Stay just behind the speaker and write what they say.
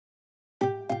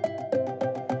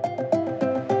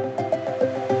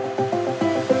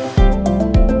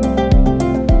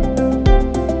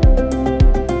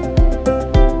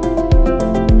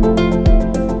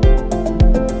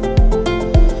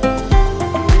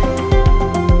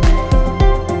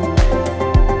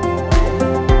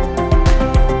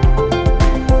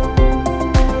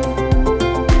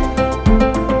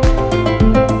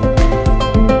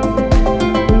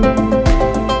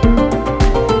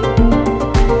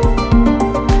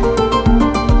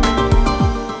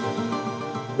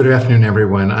Good afternoon,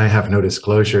 everyone. I have no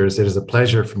disclosures. It is a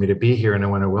pleasure for me to be here, and I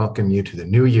want to welcome you to the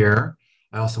new year.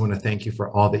 I also want to thank you for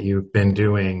all that you've been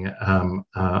doing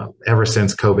ever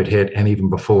since COVID hit and even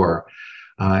before.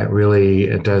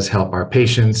 It does help our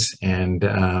patients, and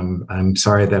I'm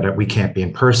sorry that we can't be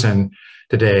in person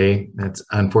today. That's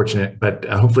unfortunate, but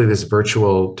hopefully this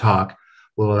virtual talk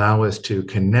will allow us to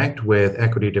connect with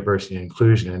equity, diversity, and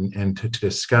inclusion and to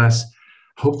discuss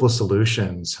hopeful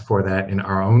solutions for that in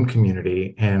our own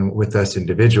community and with us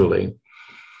individually.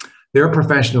 There are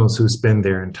professionals who spend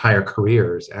their entire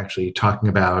careers actually talking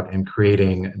about and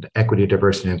creating equity,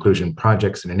 diversity, and inclusion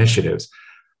projects and initiatives.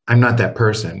 I'm not that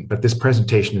person, but this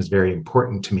presentation is very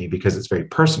important to me because it's very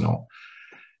personal.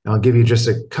 And I'll give you just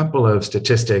a couple of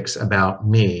statistics about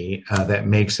me that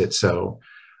makes it so.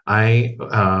 I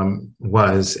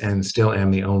was and still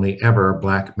am the only ever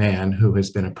Black man who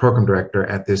has been a program director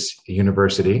at this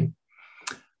university.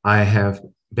 I have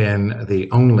been the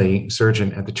only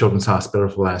surgeon at the Children's Hospital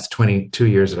for the last 22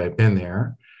 years that I've been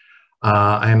there.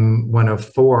 I'm one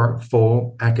of 4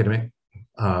 full academic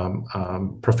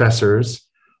professors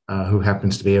who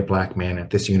happens to be a Black man at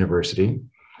this university.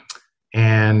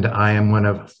 And I am one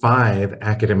of 5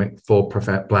 academic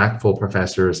Black full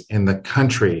professors in the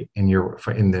country in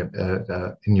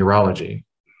urology,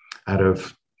 out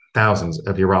of thousands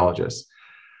of urologists.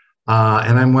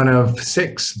 And I'm one of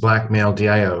 6 Black male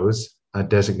DIOs,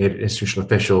 designated institutional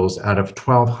officials, out of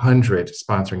 1,200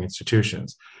 sponsoring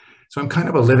institutions. So I'm kind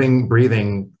of a living,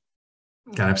 breathing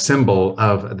kind of symbol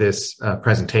of this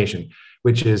presentation,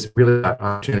 which is really about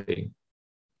opportunity.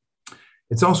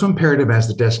 It's also imperative as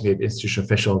the designated institutional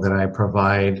official that I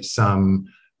provide some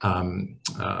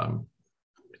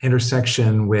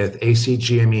intersection with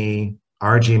ACGME,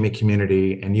 our GME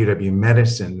community, and UW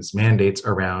Medicine's mandates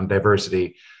around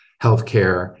diversity,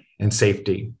 healthcare, and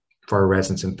safety for our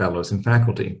residents and fellows and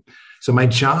faculty. So my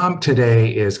job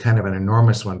today is kind of an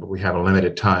enormous one, but we have a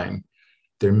limited time.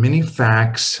 There are many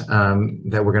facts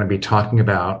that we're going to be talking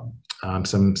about.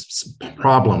 Some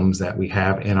problems that we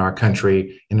have in our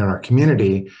country and in our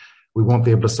community. We won't be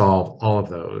able to solve all of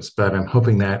those, but I'm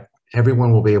hoping that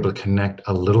everyone will be able to connect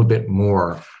a little bit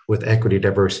more with equity,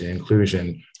 diversity, and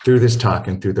inclusion through this talk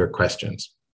and through their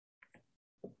questions.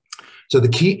 So the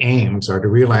key aims are to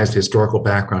realize the historical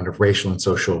background of racial and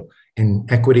social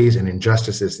inequities and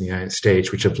injustices in the United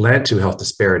States, which have led to health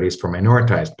disparities for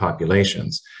minoritized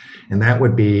populations. And that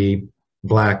would be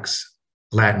Blacks,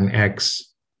 Latinx,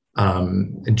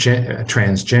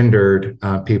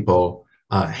 transgendered people,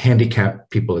 handicapped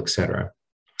people, etc.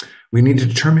 We need to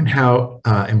determine how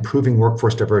improving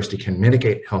workforce diversity can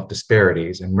mitigate health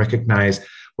disparities and recognize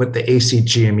what the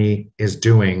ACGME is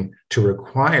doing to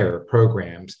require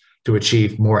programs to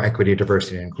achieve more equity,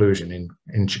 diversity, and inclusion in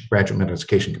graduate medical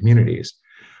education communities.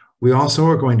 We also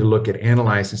are going to look at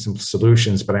analyzing some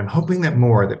solutions, but I'm hoping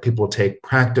that people will take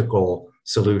practical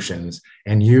solutions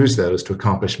and use those to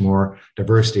accomplish more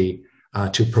diversity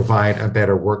to provide a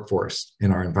better workforce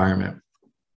in our environment.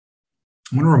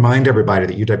 I want to remind everybody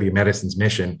that UW Medicine's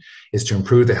mission is to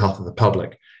improve the health of the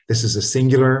public. This is a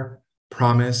singular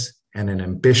promise and an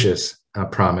ambitious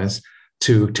promise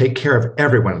to take care of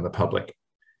everyone in the public.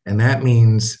 And that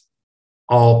means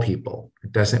all people.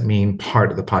 It doesn't mean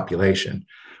part of the population.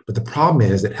 But the problem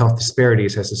is that health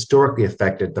disparities has historically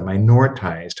affected the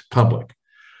minoritized public.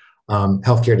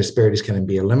 Healthcare disparities can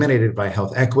be eliminated by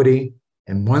health equity,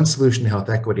 and one solution to health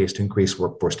equity is to increase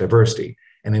workforce diversity,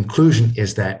 and inclusion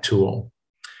is that tool.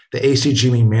 The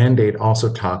ACGME mandate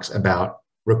also talks about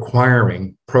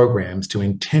requiring programs to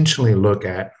intentionally look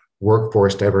at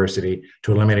workforce diversity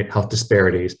to eliminate health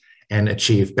disparities and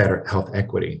achieve better health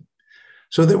equity.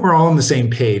 So that we're all on the same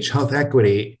page, health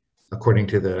equity, according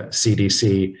to the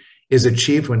CDC, is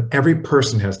achieved when every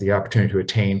person has the opportunity to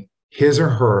attain his or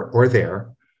her or their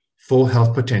full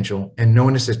health potential, and no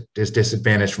one is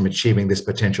disadvantaged from achieving this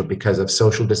potential because of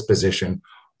social disposition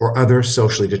or other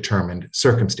socially determined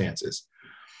circumstances.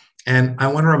 And I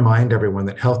want to remind everyone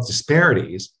that health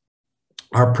disparities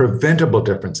are preventable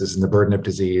differences in the burden of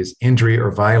disease, injury,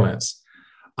 or violence,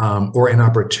 or in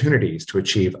opportunities to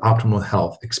achieve optimal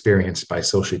health experienced by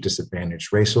socially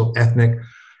disadvantaged racial, ethnic,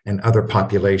 and other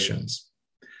populations.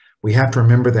 We have to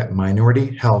remember that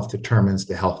minority health determines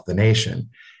the health of the nation.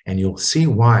 And you'll see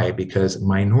why, because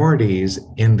minorities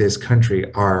in this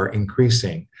country are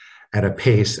increasing at a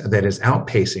pace that is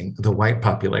outpacing the white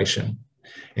population.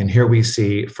 And here we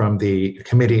see from the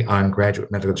Committee on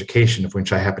Graduate Medical Education, of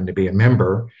which I happen to be a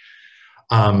member,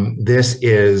 this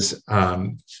is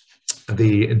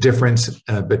the difference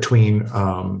between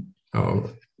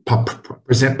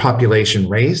present population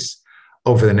race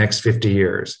over the next 50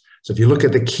 years. So if you look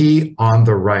at the key on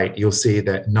the right, you'll see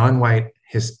that non-Hispanic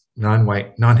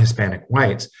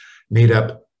whites made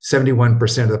up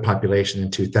 71% of the population in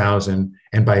 2000,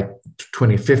 and by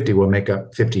 2050 will make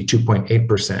up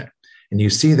 52.8%. And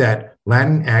you see that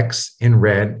Latinx in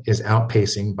red is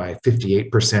outpacing by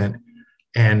 58%,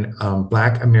 and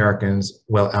Black Americans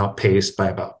will outpace by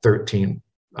about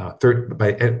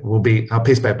it will be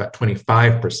outpaced by about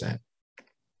 25%.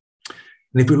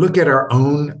 And if we look at our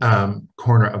own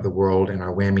corner of the world in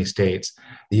our WWAMI states,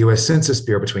 the US Census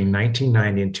Bureau between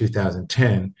 1990 and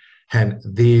 2010 had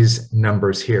these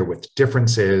numbers here with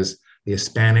differences: the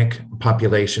Hispanic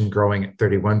population growing at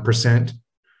 31%,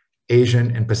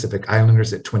 Asian and Pacific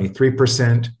Islanders at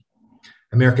 23%,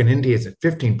 American Indians at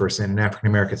 15%, and African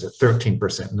Americans at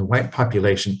 13%, and the white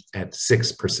population at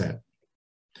 6%.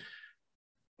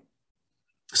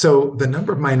 So the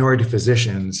number of minority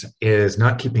physicians is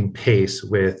not keeping pace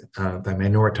with the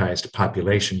minoritized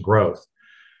population growth.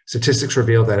 Statistics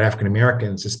reveal that African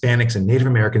Americans, Hispanics, and Native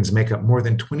Americans make up more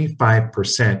than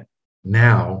 25%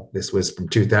 now. This was from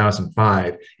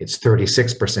 2005. It's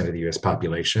 36% of the US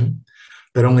population,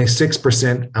 but only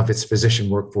 6% of its physician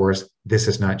workforce. This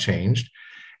has not changed.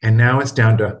 And now it's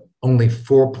down to only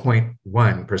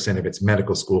 4.1% of its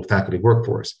medical school faculty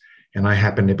workforce. And I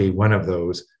happen to be one of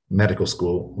those medical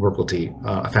school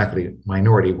faculty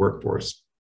minority workforce.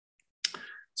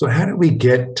 So how did we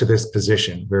get to this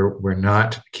position where we're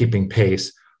not keeping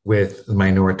pace with the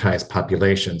minoritized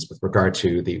populations with regard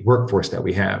to the workforce that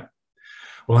we have?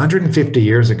 Well, 150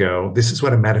 years ago, this is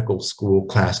what a medical school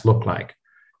class looked like.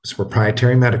 It's a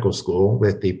proprietary medical school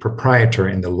with the proprietor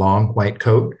in the long white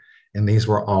coat, and these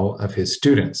were all of his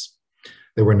students.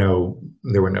 There were no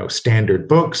standard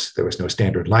books, there was no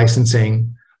standard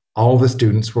licensing. All the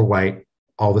students were white,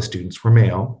 all the students were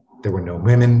male. There were no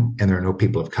women, and there were no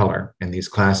people of color in these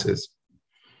classes.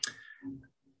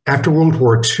 After World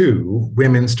War II,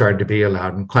 women started to be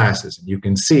allowed in classes. You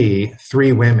can see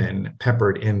 3 women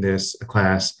peppered in this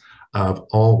class of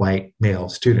all white male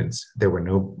students. There were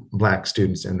no Black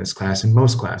students in this class in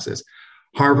most classes.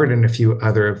 Harvard and a few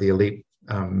other of the elite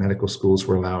medical schools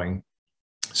were allowing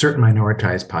certain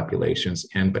minoritized populations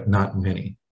in, but not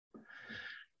many.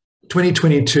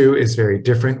 2022 is very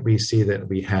different. We see that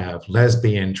we have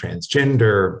lesbian,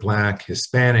 transgender, Black,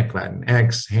 Hispanic,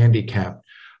 Latinx, handicapped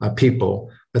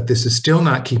people, but this is still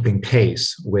not keeping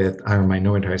pace with our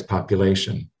minoritized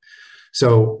population.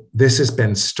 So this has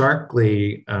been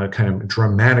starkly, kind of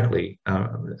dramatically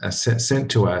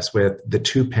sent to us with the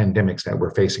 2 pandemics that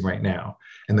we're facing right now.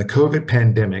 And the COVID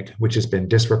pandemic, which has been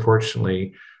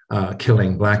disproportionately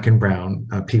killing Black and brown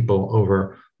people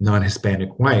over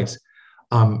non-Hispanic whites,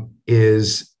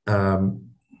 is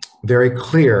very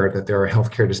clear that there are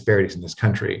healthcare disparities in this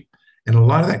country. And a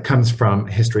lot of that comes from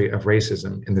a history of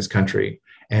racism in this country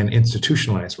and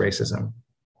institutionalized racism.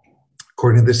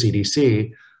 According to the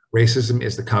CDC, racism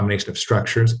is the combination of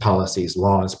structures, policies,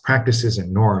 laws, practices,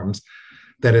 and norms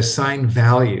that assign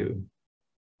value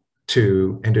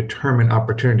to and determine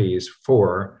opportunities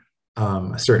for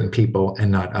certain people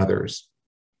and not others.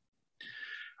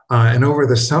 And over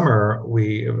the summer,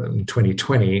 in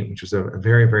 2020, which was a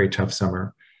very, very tough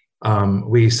summer,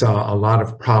 we saw a lot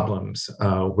of problems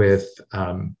with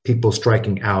people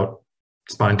striking out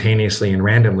spontaneously and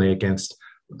randomly against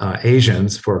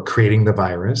Asians for creating the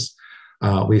virus.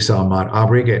 We saw Ahmaud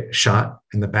Arbery get shot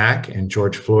in the back, and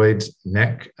George Floyd's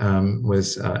neck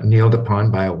was kneeled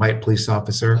upon by a white police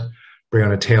officer.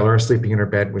 Breonna Taylor, sleeping in her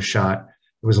bed, was shot.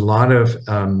 There was a lot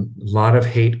of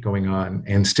hate going on,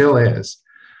 and still is.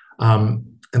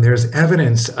 And there's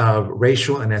evidence of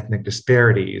racial and ethnic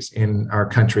disparities in our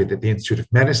country that the Institute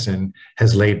of Medicine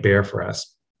has laid bare for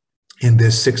us in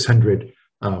this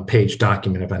 600-page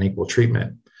document of unequal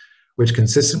treatment, which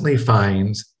consistently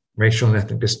finds racial and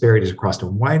ethnic disparities across a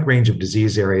wide range of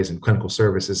disease areas and clinical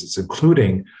services. It's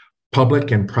including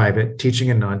public and private, teaching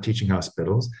and non-teaching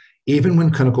hospitals, even when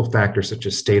clinical factors such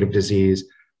as state of disease,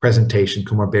 presentation,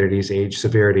 comorbidities, age,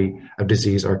 severity of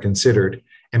disease are considered,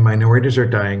 and minorities are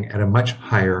dying at a much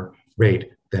higher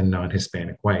rate than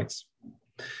non-Hispanic whites.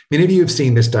 Many of you have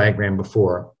seen this diagram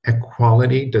before.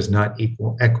 Equality does not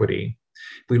equal equity.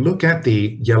 If we look at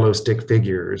the yellow stick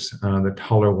figures, the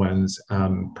taller ones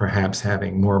perhaps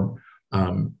having more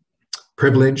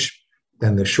privilege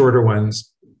than the shorter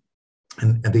ones,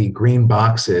 and the green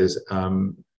boxes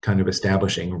kind of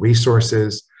establishing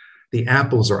resources. The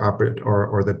apples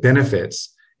or the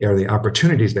benefits or the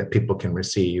opportunities that people can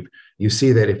receive. You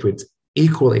see that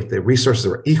if the resources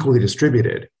are equally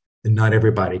distributed, then not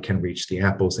everybody can reach the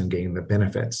apples and gain the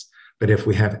benefits. But if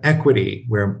we have equity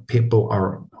where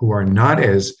people who are not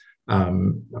as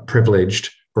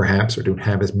privileged perhaps, or don't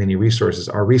have as many resources,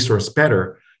 are resourced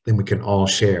better, then we can all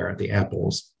share the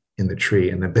apples in the tree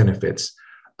and the benefits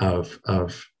of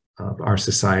our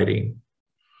society.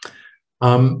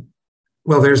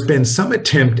 Well, there's been some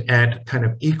attempt at kind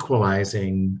of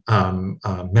equalizing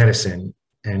medicine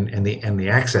and the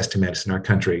access to medicine in our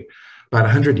country. About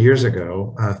 100 years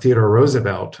ago, Theodore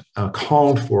Roosevelt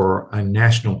called for a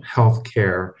national health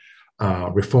care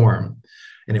reform.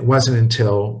 And it wasn't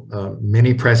until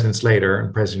many presidents later,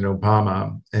 and President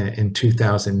Obama in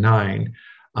 2009,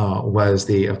 was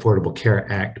the Affordable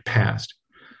Care Act passed.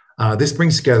 This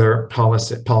brings together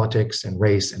politics and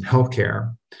race and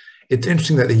healthcare. It's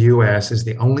interesting that the US is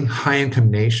the only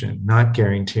high-income nation not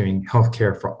guaranteeing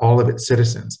healthcare for all of its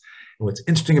citizens. And what's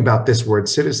interesting about this word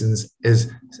citizens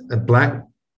is that Black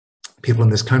people in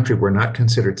this country were not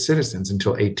considered citizens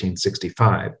until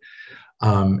 1865.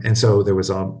 And so there was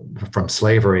from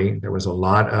slavery, there was a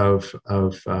lot of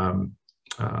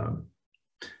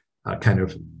kind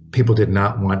of people did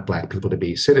not want Black people to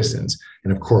be citizens.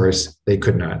 And of course, they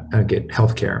could not get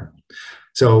healthcare.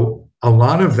 So a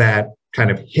lot of that kind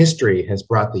of history has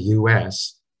brought the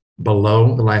US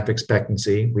below the life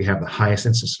expectancy. We have the highest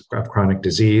incidence of chronic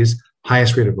disease,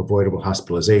 highest rate of avoidable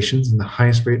hospitalizations, and the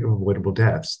highest rate of avoidable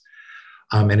deaths.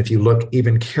 And if you look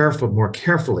even more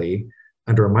carefully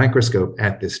under a microscope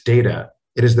at this data,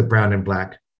 it is the brown and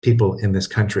Black people in this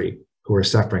country who are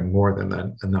suffering more than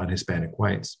the non-Hispanic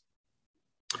whites.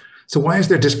 So why is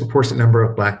there a disproportionate number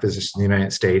of Black physicians in the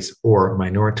United States or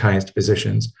minoritized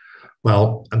physicians?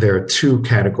 Well, there are two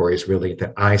categories really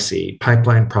that I see: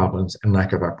 pipeline problems and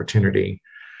lack of opportunity.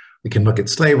 We can look at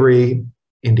slavery,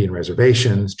 Indian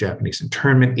reservations, Japanese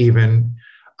internment even,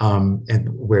 and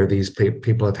where these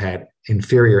people have had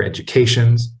inferior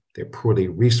educations, they're poorly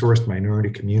resourced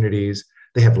minority communities,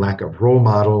 they have lack of role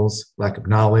models, lack of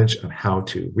knowledge of how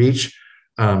to reach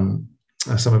some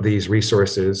of these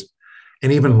resources,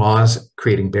 and even laws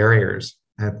creating barriers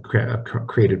have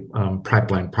created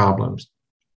pipeline problems,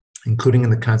 including in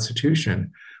the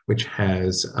Constitution, which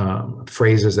has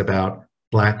phrases about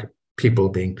Black people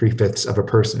being 3/5 of a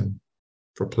person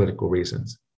for political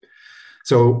reasons.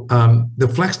 So the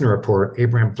Flexner Report,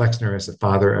 Abraham Flexner is the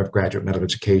father of graduate medical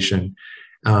education.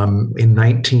 In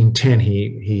 1910,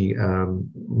 he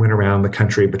went around the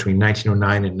country between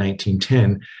 1909 and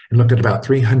 1910 and looked at about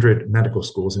 300 medical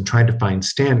schools and tried to find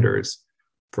standards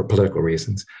for political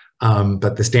reasons.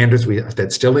 But the standards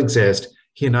that still exist,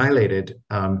 he annihilated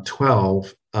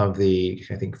 12 of the,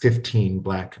 I think, 15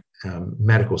 Black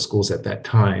medical schools at that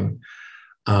time.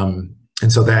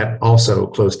 And so that also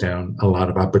closed down a lot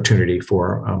of opportunity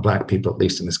for Black people, at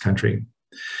least in this country.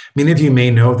 Many of you may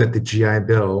know that the GI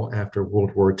Bill after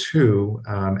World War II,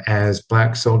 as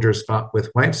Black soldiers fought with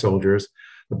white soldiers,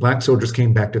 the Black soldiers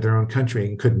came back to their own country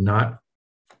and could not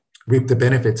reap the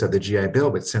benefits of the GI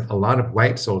Bill, but sent a lot of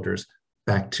white soldiers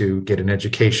back to get an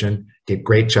education, get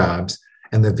great jobs.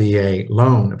 And the VA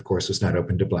loan, of course, was not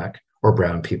open to Black or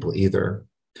brown people either.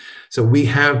 So we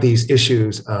have these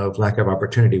issues of lack of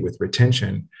opportunity with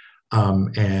retention,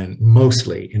 and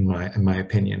mostly, in my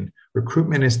opinion,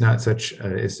 recruitment is not such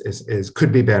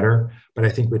could be better, but I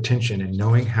think retention and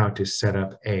knowing how to set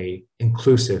up a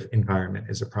inclusive environment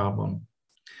is a problem.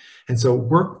 And so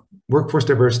workforce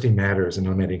diversity matters in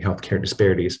eliminating healthcare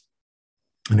disparities.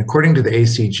 And according to the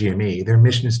ACGME, their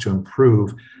mission is to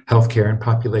improve healthcare and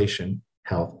population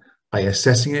health by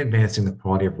assessing and advancing the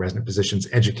quality of resident physicians'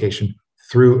 education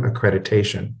through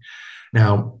accreditation.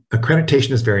 Now,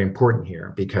 accreditation is very important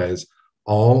here because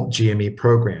all GME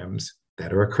programs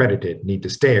that are accredited need to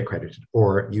stay accredited,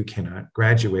 or you cannot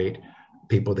graduate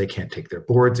people, they can't take their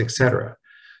boards, et cetera.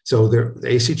 So the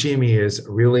ACGME is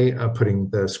really putting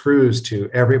the screws to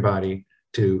everybody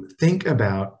to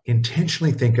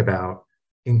intentionally think about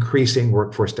increasing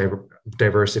workforce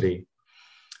diversity.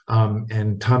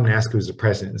 And Tom Nask, who's the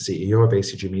president and CEO of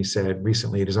ACGME, said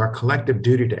recently, it is our collective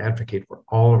duty to advocate for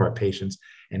all of our patients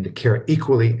and to care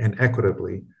equally and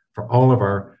equitably for all of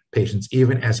our patients,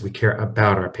 even as we care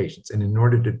about our patients. And in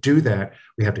order to do that,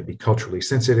 we have to be culturally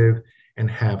sensitive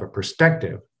and have a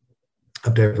perspective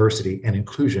of diversity and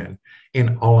inclusion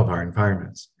in all of our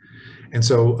environments. And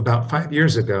so about 5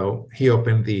 years ago, he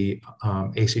opened the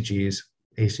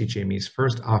ACGME's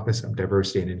first Office of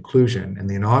Diversity and Inclusion, and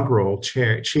the inaugural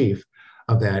chief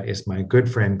of that is my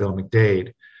good friend, Bill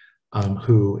McDade,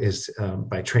 who is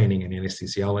by training an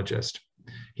anesthesiologist.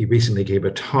 He recently gave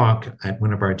a talk at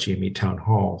one of our GME town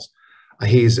halls.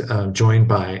 He's joined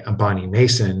by Bonnie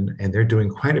Mason, and they're doing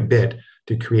quite a bit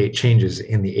to create changes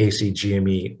in the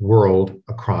ACGME world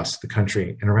across the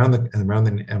country and around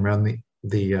the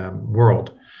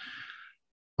world.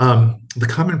 The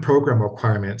common program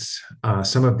requirements,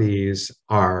 some of these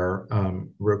are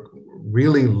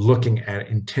really looking at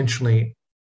intentionally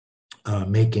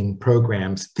making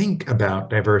programs think about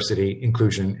diversity,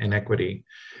 inclusion, and equity.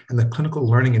 And the Clinical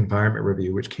Learning Environment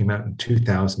Review, which came out in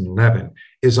 2011,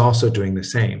 is also doing the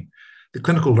same. The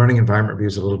Clinical Learning Environment Review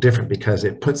is a little different because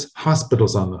it puts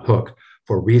hospitals on the hook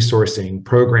for resourcing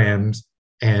programs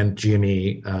and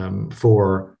GME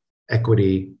for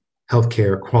equity,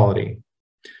 healthcare quality.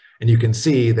 And you can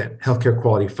see that healthcare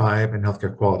quality 5 and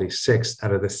healthcare quality 6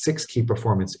 out of the 6 key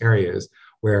performance areas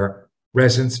where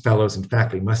residents, fellows, and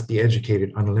faculty must be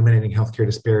educated on eliminating healthcare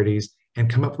disparities and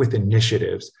come up with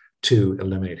initiatives to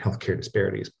eliminate healthcare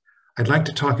disparities. I'd like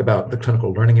to talk about the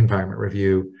Clinical Learning Environment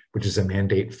Review, which is a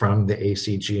mandate from the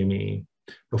ACGME,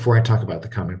 before I talk about the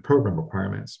common program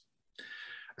requirements.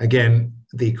 Again,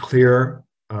 the clear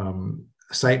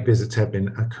site visits have been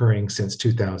occurring since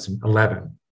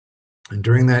 2011. And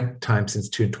during that time, since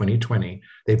 2020,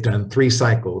 they've done 3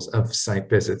 cycles of site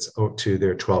visits to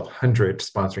their 1,200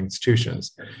 sponsoring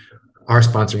institutions. Our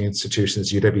sponsoring institution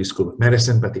is UW School of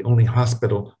Medicine, but the only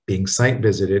hospital being site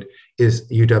visited is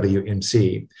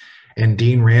UWMC. And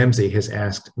Dean Ramsey has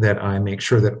asked that I make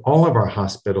sure that all of our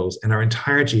hospitals and our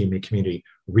entire GME community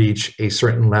reach a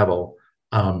certain level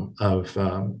of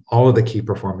all of the key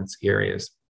performance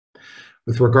areas.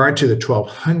 With regard to the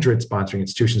 1,200 sponsoring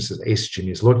institutions that ACGME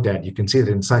has looked at, you can see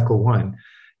that in cycle 1,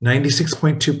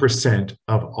 96.2%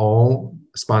 of all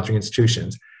sponsoring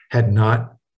institutions did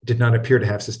not appear to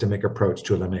have systemic approach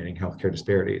to eliminating healthcare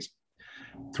disparities.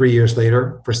 3 years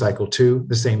later, for cycle 2,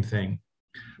 the same thing.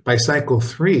 By cycle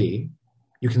 3,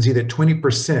 you can see that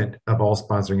 20% of all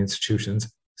sponsoring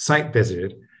institutions site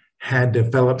visited had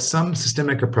developed some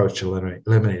systemic approach to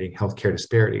eliminating healthcare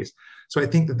disparities. So I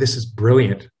think that this is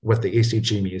brilliant what the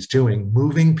ACGME is doing,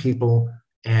 moving people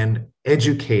and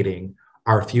educating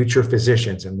our future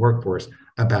physicians and workforce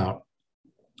about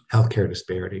healthcare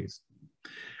disparities.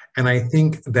 And I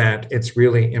think that it's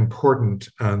really important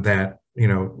that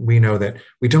we know that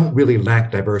we don't really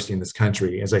lack diversity in this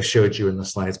country, as I showed you in the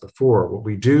slides before. What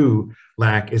we do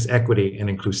lack is equity and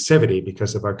inclusivity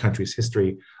because of our country's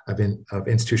history of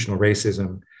institutional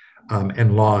racism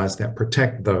and laws that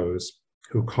protect those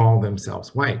who call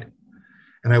themselves white.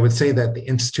 And I would say that the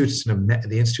Institute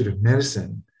of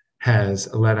Medicine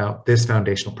has let out this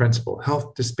foundational principle.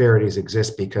 Health disparities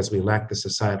exist because we lack the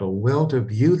societal will to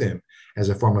view them as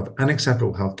a form of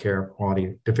unacceptable healthcare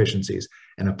quality deficiencies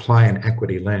and apply an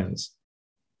equity lens.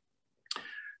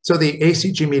 So the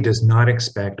ACGME does not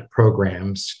expect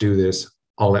programs to do this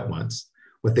all at once.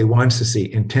 What they want is to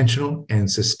see intentional and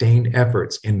sustained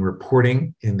efforts in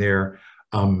reporting in their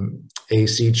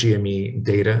ACGME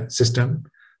data system.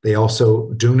 They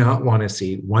also do not want to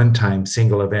see one-time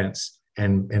single events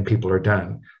and people are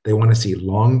done. They want to see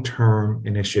long-term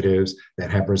initiatives that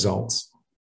have results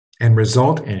and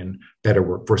result in better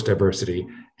workforce diversity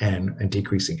and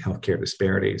decreasing healthcare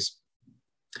disparities.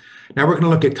 Now we're going to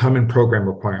look at common program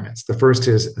requirements. The first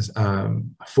is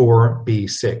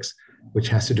 4B6, which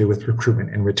has to do with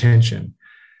recruitment and retention.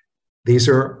 These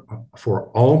are for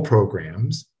all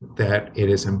programs that it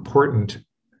is important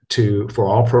for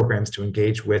all programs to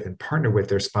engage with and partner with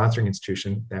their sponsoring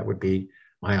institution, that would be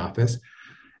my office,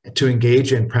 to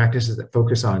engage in practices that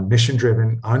focus on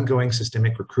mission-driven, ongoing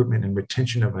systemic recruitment and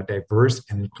retention of a diverse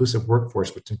and inclusive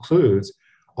workforce, which includes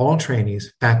all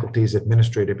trainees, faculties,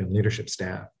 administrative, and leadership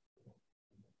staff.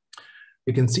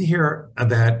 You can see here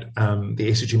that the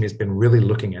ACGME has been really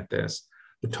looking at this.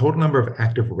 The total number of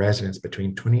active residents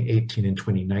between 2018 and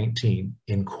 2019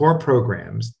 in core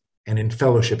programs and in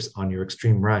fellowships on your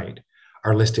extreme right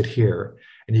are listed here.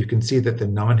 And you can see that the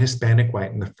non-Hispanic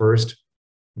white in the first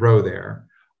row there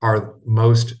are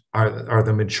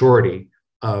the majority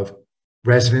of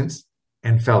residents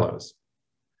and fellows.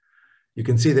 You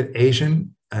can see that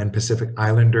Asian and Pacific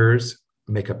Islanders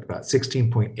make up about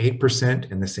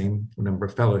 16.8% in the same number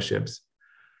of fellowships.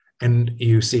 And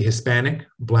you see Hispanic,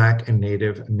 Black, and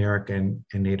Native American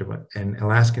and Native and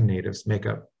Alaskan Natives make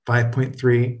up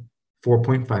 5.3,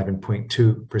 4.5, and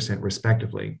 0.2%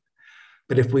 respectively.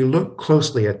 But if we look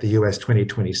closely at the US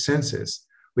 2020 census,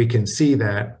 we can see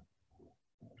that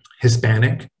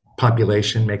Hispanic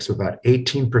population makes about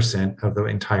 18% of the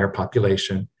entire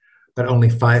population, but only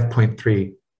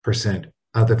 5.3%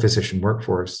 of the physician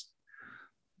workforce.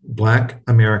 Black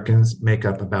Americans make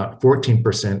up about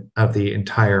 14% of the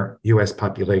entire US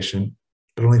population,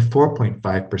 but only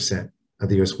 4.5% of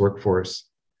the US workforce.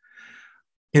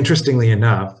 Interestingly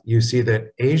enough, you see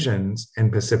that Asians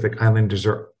and Pacific Islanders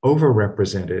are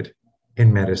overrepresented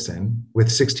in medicine with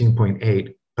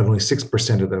 16.8, but only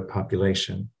 6% of the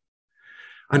population.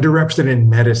 Underrepresented in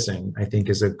medicine, I think,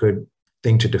 is a good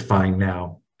thing to define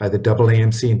now. By the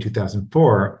AAMC in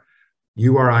 2004,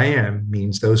 URIM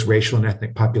means those racial and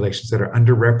ethnic populations that are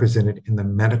underrepresented in the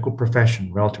medical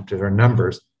profession relative to their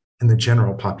numbers in the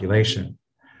general population.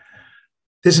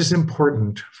 This is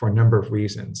important for a number of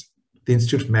reasons. The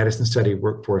Institute of Medicine Study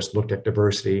Workforce looked at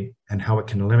diversity and how it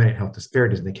can eliminate health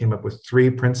disparities, and they came up with 3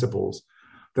 principles.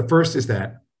 The first is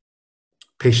that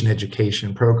patient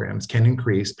education programs can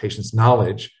increase patients'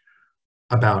 knowledge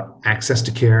about access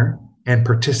to care and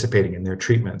participating in their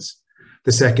treatments.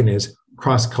 The second is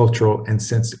cross-cultural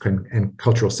and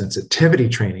cultural sensitivity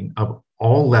training of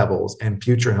all levels and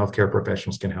future healthcare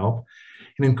professionals can help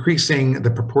in increasing the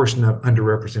proportion of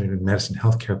underrepresented in medicine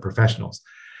healthcare professionals.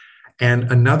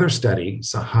 And another study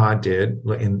Saha did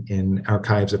in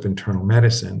Archives of Internal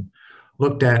Medicine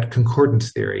looked at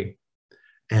concordance theory.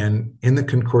 And in the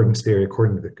concordance theory,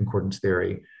 according to the concordance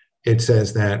theory, it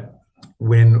says that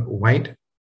when white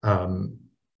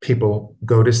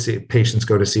patients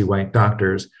go to see white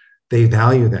doctors, they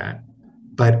value that.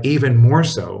 But even more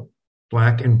so,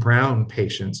 Black and brown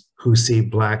patients who see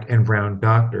Black and brown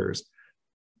doctors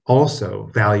also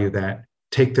value that,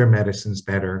 take their medicines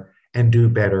better, and do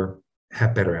better,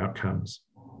 have better outcomes.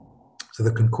 So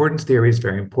the concordance theory is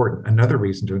very important, another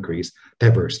reason to increase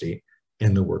diversity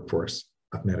in the workforce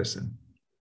of medicine.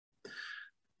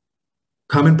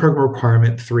 Common Program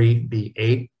Requirement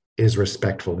 3B8 is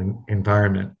respectful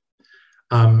environment.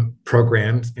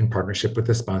 Programs in partnership with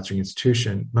the sponsoring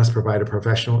institution must provide a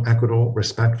professional, equitable,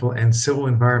 respectful, and civil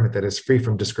environment that is free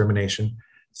from discrimination,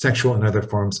 sexual and other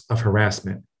forms of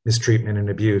harassment, mistreatment and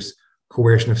abuse,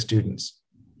 coercion of students.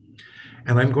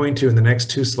 And I'm going to, in the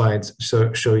next 2 slides,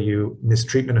 show you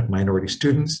mistreatment of minority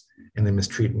students and the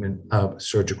mistreatment of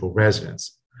surgical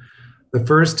residents. The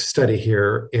first study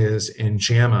here is in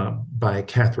JAMA by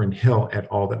Catherine Hill et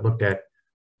al. That looked at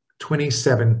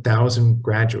 27,000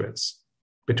 graduates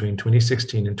between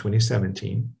 2016 and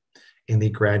 2017 in the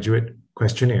graduate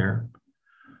questionnaire,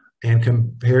 and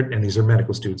compared, and these are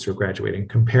medical students who are graduating,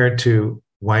 compared to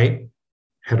white,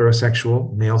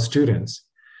 heterosexual male students.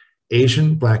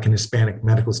 Asian, Black, and Hispanic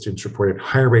medical students reported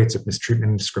higher rates of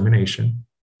mistreatment and discrimination.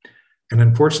 And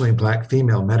unfortunately, Black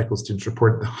female medical students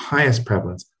reported the highest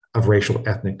prevalence of racial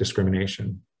ethnic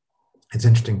discrimination. It's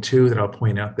interesting too that I'll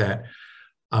point out that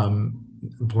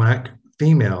Black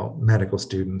female medical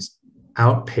students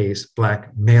outpace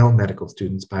Black male medical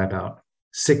students by about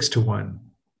 6 to 1.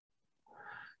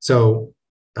 So,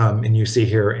 and you see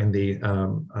here in the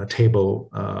table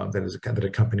that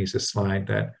accompanies this slide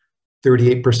that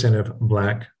 38% of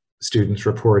Black students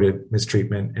reported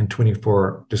mistreatment and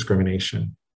 24%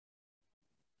 discrimination.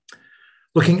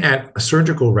 Looking at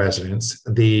surgical residents,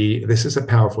 this is a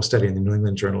powerful study in the New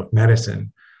England Journal of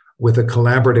Medicine with a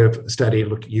collaborative study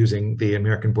using the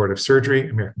American Board of Surgery,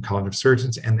 American College of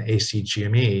Surgeons, and the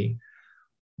ACGME.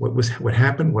 What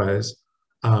happened was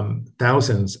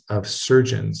thousands of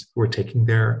surgeons who were taking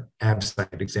their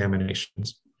abside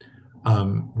examinations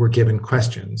were given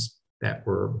questions that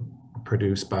were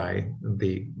produced by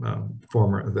the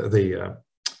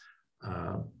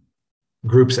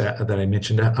groups that I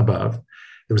mentioned above.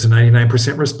 There was a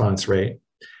 99% response rate,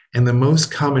 and the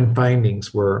most common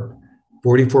findings were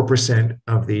 44%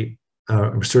 of the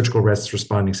surgical residents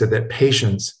responding said that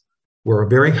patients were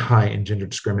very high in gender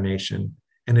discrimination,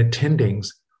 and attendings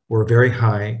were very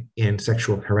high in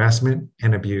sexual harassment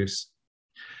and abuse.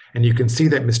 And you can see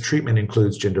that mistreatment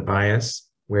includes gender bias,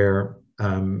 where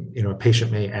a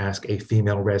patient may ask a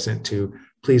female resident to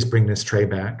please bring this tray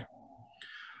back.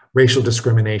 Racial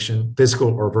discrimination, physical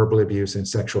or verbal abuse, and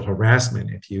sexual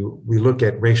harassment. If we look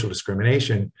at racial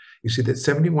discrimination, you see that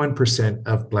 71%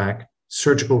 of Black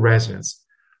surgical residents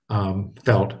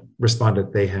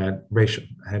responded they had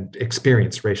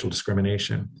experienced racial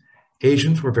discrimination.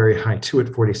 Asians were very high too, at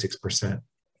 46%.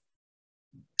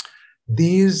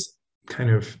 These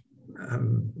kind of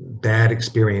bad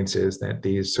experiences that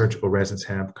these surgical residents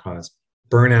have cause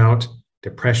burnout,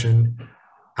 depression,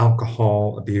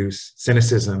 alcohol abuse,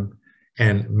 cynicism,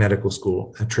 and medical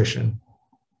school attrition.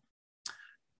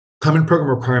 Common Program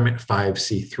Requirement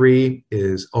 5C3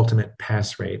 is ultimate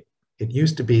pass rate. It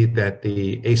used to be that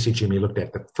the ACGME looked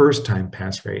at the first time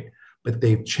pass rate, but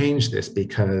they've changed this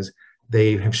because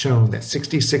they have shown that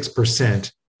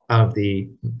 66% of the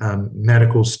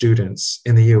medical students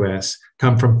in the US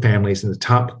come from families in the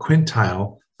top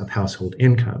quintile of household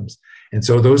incomes. And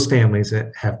so those families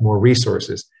that have more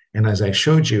resources. And as I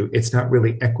showed you, it's not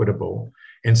really equitable.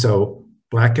 And so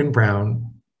Black and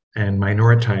brown and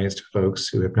minoritized folks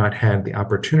who have not had the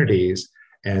opportunities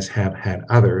as have had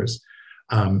others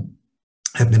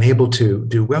have been able to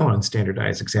do well on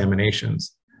standardized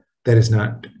examinations. That is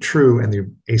not true, and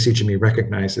the ACGME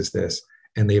recognizes this,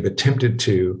 and they've attempted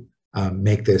to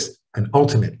make this an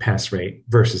ultimate pass rate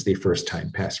versus the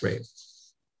first-time pass rate.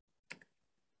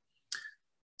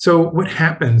 So what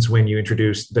happens when you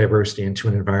introduce diversity into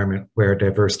an environment where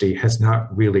diversity has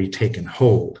not really taken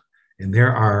hold? And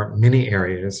there are many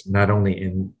areas, not only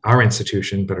in our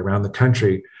institution, but around the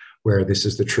country, where this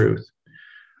is the truth.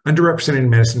 Underrepresented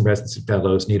medicine residents and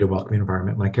fellows need a welcoming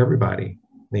environment like everybody.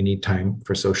 They need time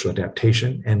for social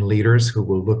adaptation and leaders who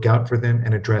will look out for them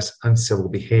and address uncivil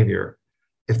behavior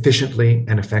efficiently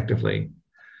and effectively.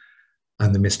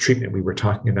 On the mistreatment we were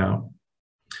talking about.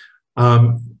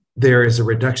 There is a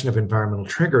reduction of environmental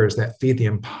triggers that feed the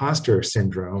imposter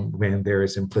syndrome when there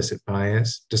is implicit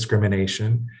bias,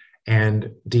 discrimination,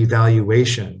 and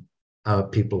devaluation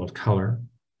of people of color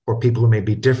or people who may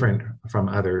be different from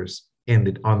others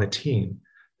on the team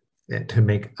to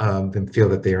make them feel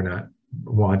that they are not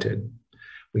wanted.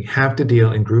 We have to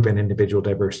deal in group and individual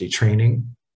diversity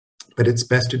training, but it's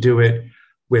best to do it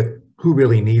with who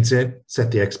really needs it,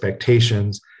 set the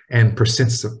expectations, and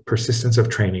persistence of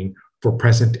training for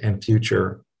present and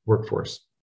future workforce.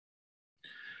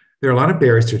 There are a lot of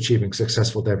barriers to achieving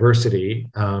successful diversity,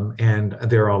 and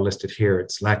they're all listed here.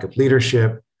 It's lack of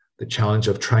leadership, the challenge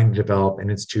of trying to develop an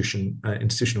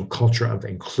institutional culture of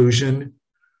inclusion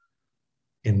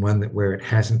in one where it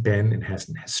hasn't been and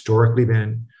hasn't historically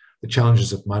been, the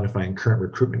challenges of modifying current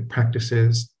recruitment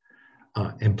practices,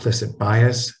 implicit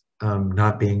bias,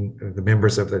 not being the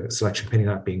members of the selection committee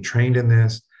not being trained in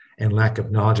this, and lack of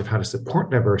knowledge of how to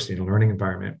support diversity in a learning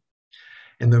environment.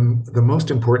 And the most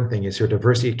important thing is here,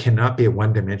 diversity cannot be a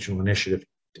one-dimensional initiative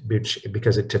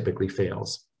because it typically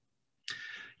fails.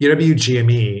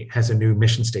 UW-GME has a new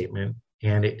mission statement,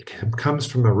 and it comes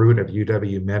from the root of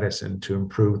UW medicine to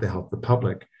improve the health of the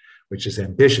public, which is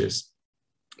ambitious.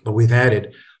 But we've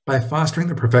added, by fostering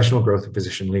the professional growth of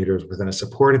physician leaders within a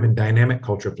supportive and dynamic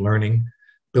culture of learning,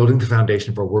 building the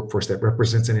foundation for a workforce that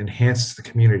represents and enhances the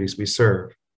communities we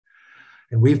serve.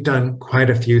 And we've done quite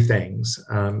a few things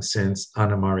since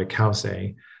Anna-Marie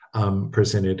Kause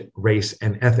presented race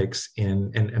and ethics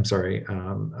and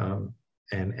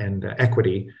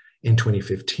equity in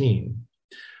 2015.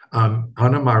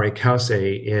 Anna-Marie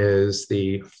Kause is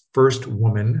the first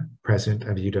woman president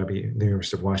of UW, the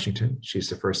University of Washington. She's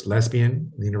the first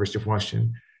lesbian at the University of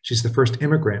Washington. She's the first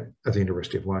immigrant of the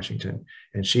University of Washington.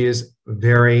 And she is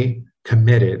very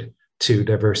committed to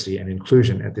diversity and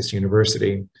inclusion at this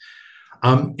university.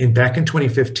 Back in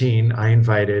 2015, I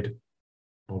invited,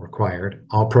 required,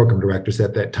 all program directors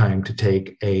at that time to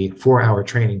take a 4-hour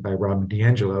training by Robin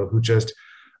DiAngelo, who just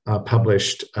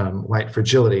published White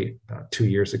Fragility about 2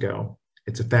 years ago.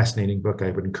 It's a fascinating book. I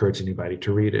would encourage anybody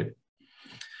to read it.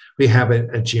 We have a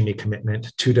GME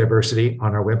commitment to diversity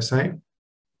on our website.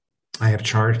 I have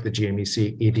charged the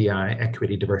GMEC EDI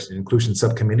Equity, Diversity, and Inclusion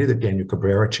Subcommittee that Daniel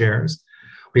Cabrera chairs.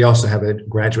 We also have a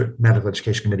Graduate Medical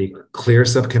Education Committee CLEAR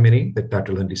Subcommittee that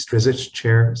Dr. Lindy Strizich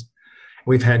chairs.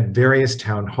 We've had various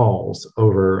town halls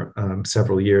over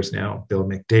several years now. Bill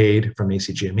McDade from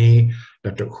ACGME,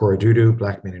 Dr. Cora Dudu,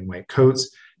 Black Men in White Coats,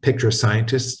 Picture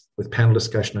Scientists with panel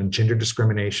discussion on gender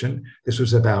discrimination. This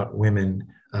was about women,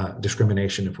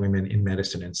 discrimination of women in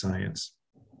medicine and science.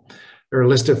 There are a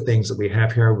list of things that we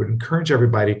have here. I would encourage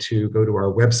everybody to go to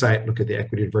our website, look at the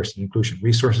equity, diversity, and inclusion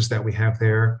resources that we have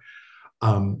there.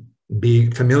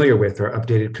 Be familiar with our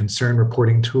updated concern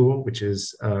reporting tool, which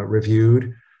is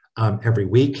reviewed every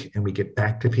week, and we get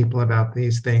back to people about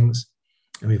these things.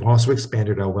 And we've also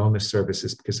expanded our wellness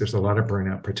services because there's a lot of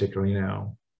burnout, particularly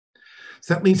now.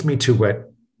 So that leads me to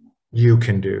what you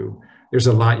can do. There's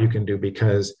a lot you can do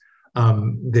because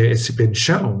it's been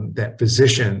shown that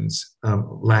physicians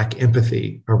lack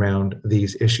empathy around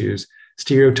these issues.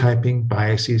 Stereotyping,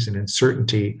 biases, and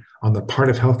uncertainty on the part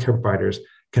of healthcare providers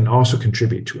can also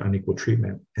contribute to unequal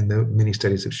treatment, and many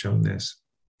studies have shown this.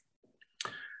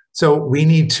 So we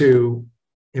need to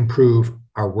improve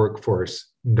our workforce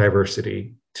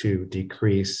diversity to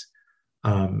increase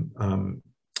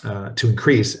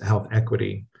health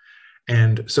equity.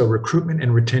 And so recruitment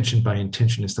and retention by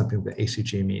intention is something that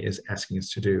ACGME is asking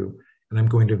us to do. And I'm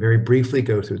going to very briefly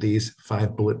go through these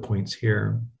 5 bullet points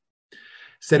here.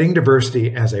 Setting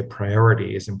diversity as a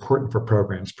priority is important for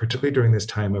programs, particularly during this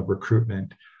time of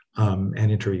recruitment and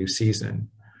interview season.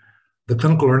 The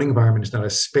clinical learning environment is not a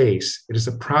space, it is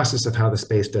a process of how the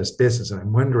space does business. And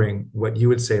I'm wondering what you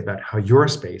would say about how your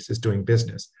space is doing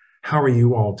business. How are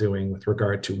you all doing with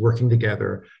regard to working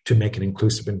together to make an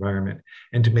inclusive environment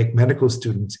and to make medical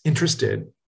students interested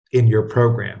in your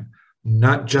program,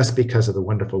 not just because of the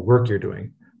wonderful work you're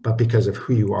doing, but because of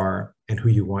who you are and who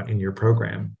you want in your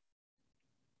program?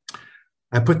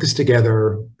 I put this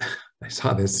together. I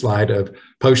saw this slide of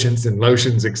potions and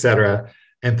lotions, et cetera,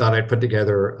 and thought I'd put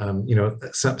together,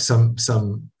 some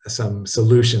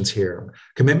solutions here.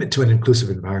 Commitment to an inclusive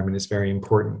environment is very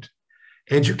important.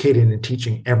 Educating and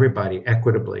teaching everybody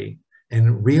equitably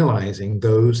and realizing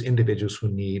those individuals who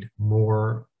need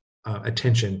more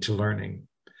attention to learning.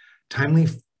 Timely,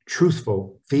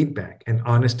 truthful feedback and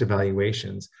honest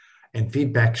evaluations, and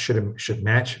feedback should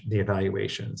match the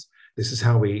evaluations. This is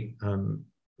how we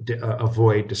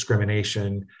avoid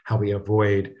discrimination, how we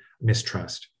avoid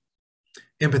mistrust.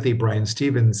 Empathy, Brian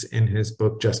Stevens, in his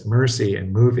book, Just Mercy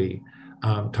and Movie,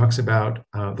 talks about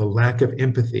the lack of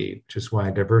empathy, which is why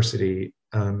diversity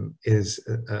is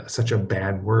such a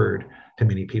bad word to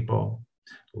many people.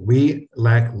 We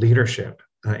lack leadership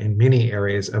in many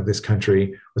areas of this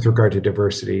country with regard to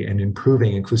diversity and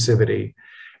improving inclusivity.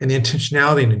 And the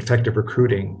intentionality and effective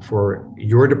recruiting for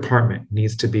your department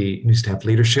needs to have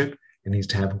leadership. It needs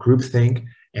to have groupthink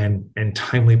and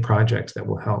timely projects that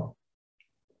will help.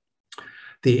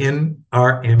 The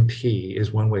NRMP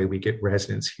is one way we get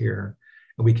residents here.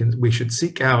 And we should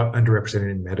seek out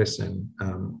underrepresented in medicine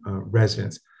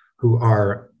residents who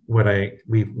are what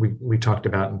we talked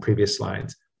about in previous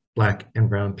slides: Black and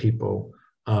brown people,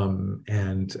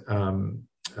 and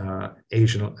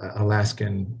Asian,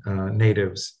 Alaskan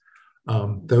natives.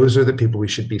 Those are the people we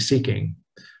should be seeking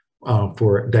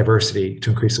for diversity,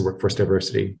 to increase the workforce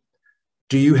diversity.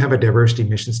 Do you have a diversity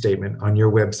mission statement on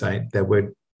your website that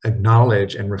would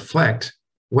acknowledge and reflect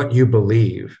what you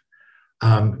believe?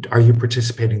 Are you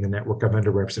participating in the network of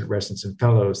underrepresented residents and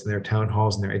fellows in their town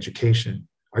halls and their education?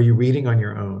 Are you reading on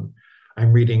your own?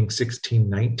 I'm reading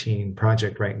 1619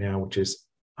 Project right now, which is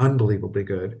unbelievably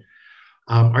good.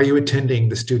 Are you attending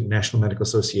the Student National Medical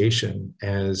Association,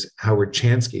 as Howard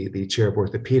Chansky, the chair of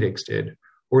orthopedics, did?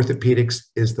 Orthopedics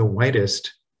is the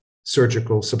whitest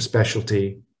surgical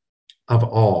subspecialty of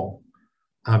all.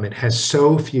 It has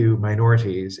so few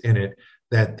minorities in it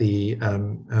that the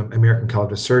American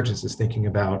College of Surgeons is thinking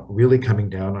about really coming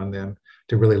down on them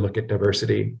to really look at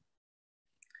diversity.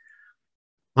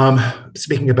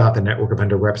 Speaking about the network of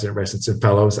underrepresented residents and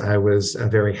fellows, I was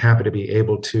very happy to be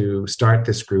able to start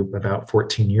this group about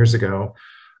 14 years ago.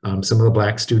 Some of the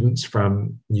Black students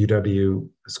from UW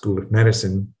School of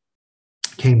Medicine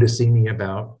came to see me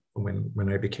about, when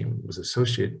I was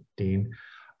associate dean,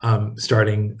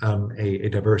 starting a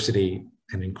diversity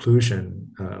and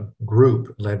inclusion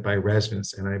group led by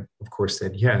residents. And I, of course,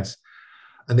 said yes.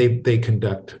 And they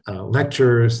conduct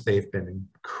lectures. They've been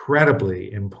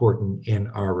incredibly important in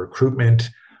our recruitment,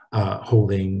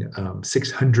 holding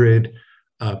 600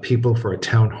 people for a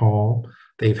town hall.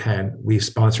 We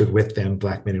sponsored with them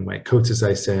Black Men in White Coats, as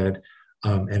I said,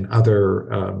 and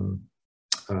other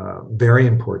very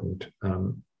important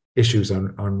issues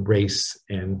on race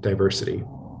and diversity.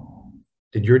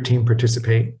 Did your team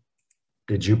participate?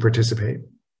 Did you participate?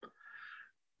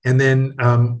 And then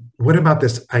what about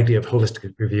this idea of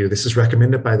holistic review? This is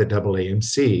recommended by the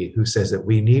AAMC, who says that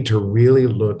we need to really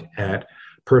look at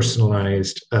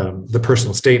the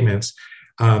personal statements,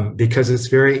 because it's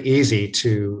very easy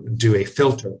to do a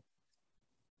filter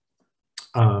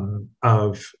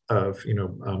of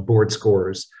board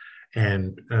scores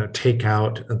and take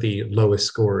out the lowest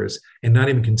scores and not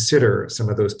even consider some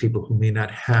of those people who may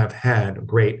not have had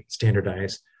great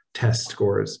standardized test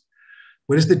scores.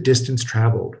 What is the distance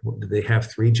traveled? Did they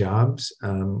have 3 jobs?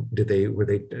 Were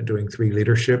they doing 3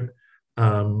 leadership?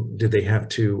 Did they have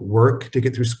to work to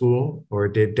get through school, or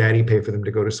did daddy pay for them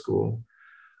to go to school?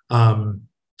 And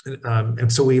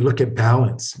so we look at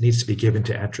balance needs to be given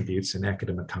to attributes and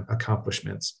academic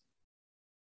accomplishments.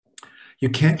 You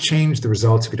can't change the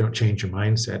results if you don't change your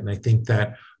mindset. And I think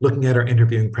that looking at our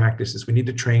interviewing practices, we need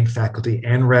to train faculty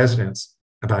and residents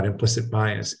about implicit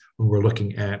bias when we're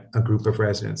looking at a group of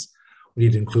residents. We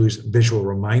need to include visual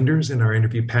reminders in our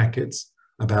interview packets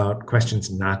about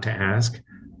questions not to ask.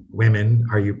 Women,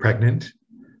 are you pregnant?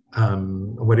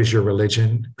 What is your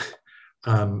religion?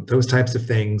 Those types of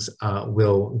things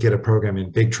will get a program in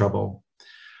big trouble.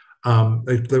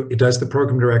 Does the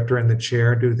program director and the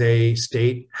chair, do they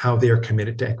state how they are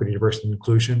committed to equity, diversity, and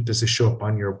inclusion? Does this show up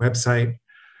on your website?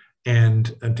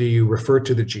 And do you refer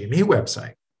to the GME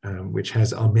website, which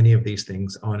has many of these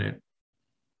things on it?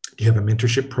 Do you have a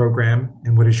mentorship program?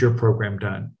 And what has your program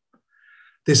done?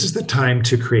 This is the time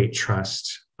to create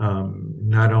trust,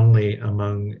 not only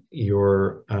among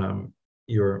your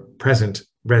present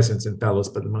residents and fellows,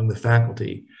 but among the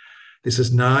faculty. This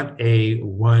is not a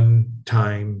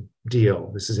one-time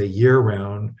deal. This is a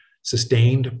year-round,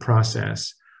 sustained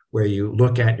process where you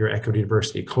look at your equity,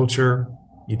 diversity, culture,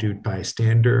 You do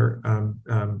bystander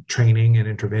training and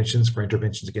interventions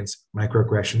against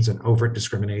microaggressions and overt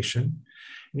discrimination.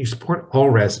 And you support all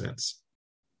residents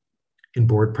in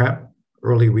board prep,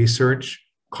 early research,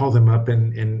 call them up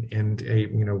and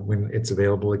when it's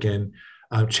available again,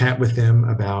 chat with them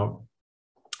about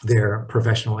their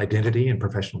professional identity and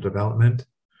professional development.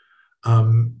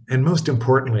 And most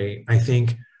importantly, I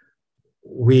think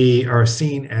we are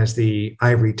seen as the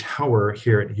ivory tower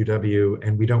here at UW,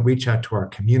 and we don't reach out to our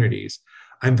communities.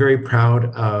 I'm very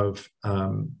proud of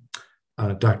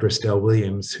Dr. Estelle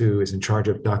Williams, who is in charge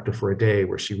of Doctor for a Day,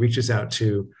 where she reaches out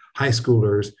to high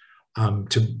schoolers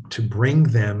to bring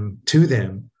them to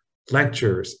them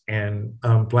lectures and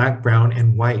Black, brown,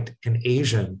 and white and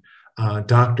Asian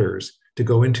doctors to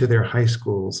go into their high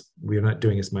schools. We're not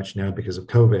doing as much now because of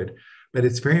COVID, but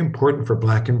it's very important for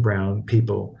Black and brown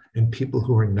people and people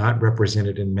who are not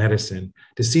represented in medicine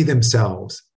to see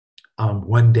themselves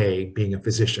one day being a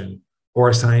physician or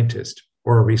a scientist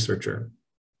or a researcher.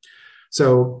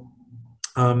 So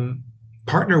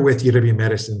partner with UW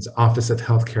Medicine's Office of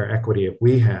Healthcare Equity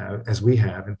as we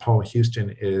have, and Paula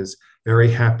Houston is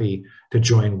very happy to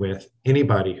join with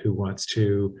anybody who wants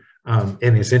to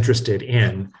and is interested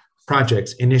in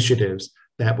projects, initiatives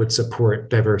that would support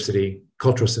diversity,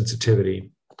 cultural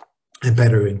sensitivity, and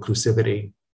better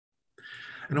inclusivity.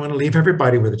 And I want to leave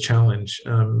everybody with a challenge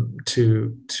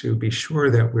to be sure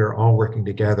that we're all working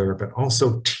together, but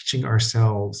also teaching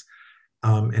ourselves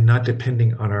and not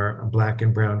depending on our Black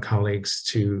and brown colleagues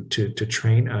to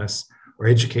train us or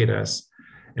educate us.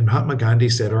 And Mahatma Gandhi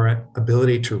said, our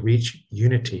ability to reach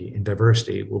unity in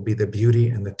diversity will be the beauty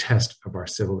and the test of our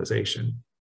civilization.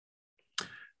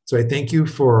 So I thank you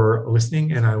for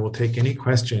listening, and I will take any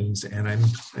questions. And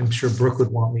I'm sure Brooke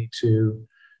would want me to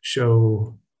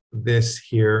show this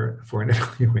here for an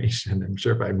evaluation. I'm not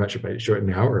sure if I show it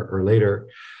now or later.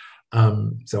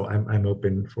 So I'm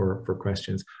open for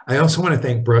questions. I also want to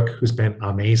thank Brooke, who's been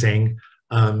amazing,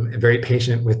 and very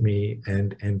patient with me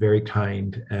and very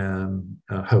kind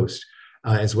host,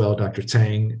 as well Dr.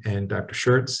 Tsang and Dr.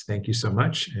 Schertz. Thank you so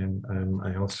much. And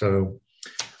I also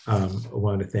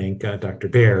want to thank Dr.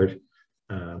 Baird,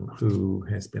 who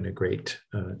has been a great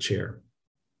chair.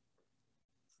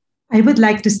 I would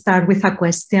like to start with a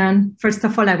question. First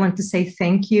of all, I want to say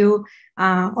thank you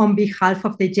on behalf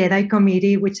of the JEDI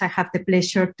committee, which I have the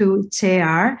pleasure to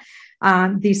chair.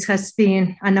 This has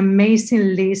been an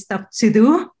amazing list of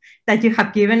to-do that you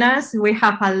have given us. We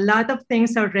have a lot of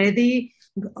things already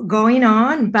going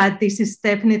on, but this is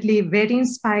definitely very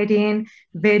inspiring,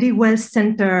 very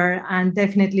well-centered, and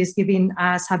definitely is giving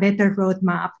us a better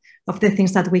roadmap of the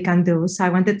things that we can do. So I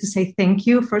wanted to say thank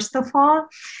you, first of all.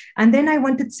 And then I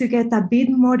wanted to get a bit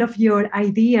more of your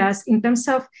ideas in terms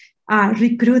of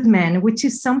recruitment, which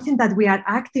is something that we are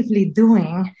actively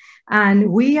doing. And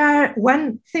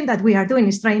one thing that we are doing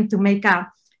is trying to make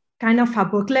a kind of a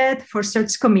booklet for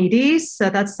search committees. So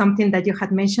that's something that you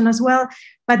had mentioned as well.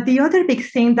 But the other big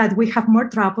thing that we have more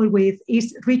trouble with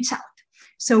is reach out.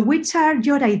 So which are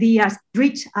your ideas?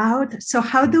 Reach out. So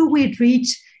how do we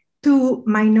reach to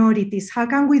minorities? How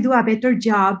can we do a better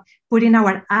job putting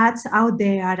our ads out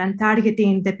there and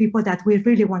targeting the people that we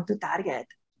really want to target?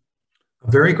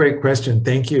 Very great question.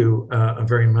 Thank you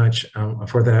very much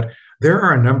for that. There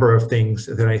are a number of things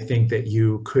that I think that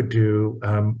you could do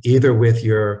either with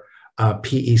your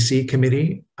PEC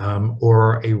committee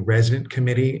or a resident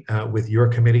committee with your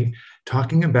committee,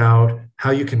 talking about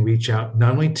how you can reach out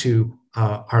not only to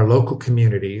our local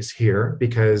communities here,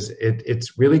 because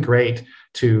it's really great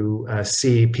to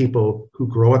see people who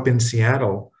grow up in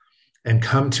Seattle and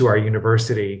come to our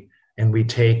university, and we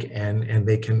take and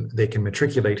they can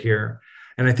matriculate here.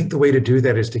 And I think the way to do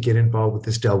that is to get involved with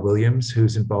Estelle Williams,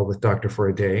 who's involved with Doctor for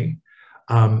a Day,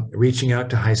 reaching out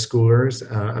to high schoolers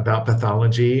about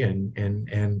pathology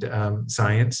and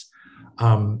science.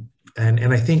 And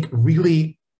I think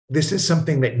really this is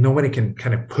something that nobody can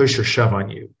kind of push or shove on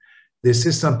you. This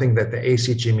is something that the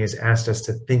ACGME has asked us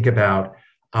to think about.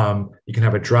 You can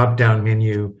have a drop-down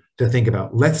menu to think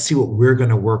about. Let's see what we're going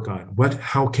to work on.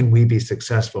 How can we be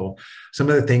successful? Some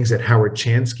of the things that Howard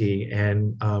Chansky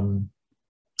and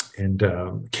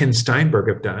Ken Steinberg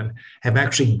have done have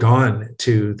actually gone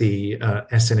to the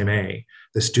SNMA,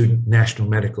 the Student National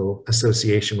Medical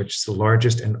Association, which is the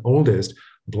largest and oldest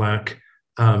Black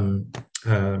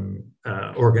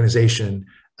organization,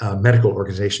 medical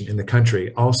organization in the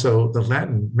country. Also, the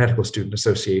Latin Medical Student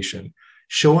Association.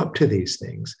 Show up to these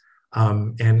things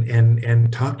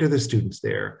and talk to the students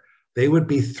there. They would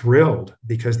be thrilled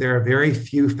because there are very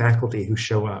few faculty who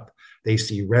show up. They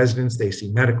see residents, they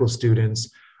see medical students.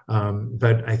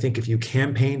 But I think if you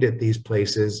campaigned at these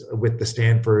places with the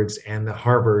Stanfords and the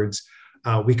Harvards,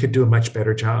 we could do a much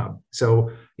better job.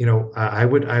 So, I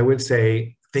would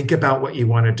say, think about what you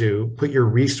want to do, put your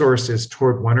resources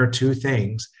toward one or two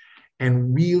things,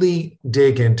 and really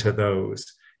dig into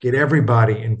those. Get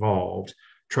everybody involved.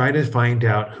 Try to find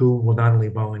out who will not only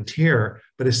volunteer,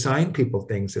 but assign people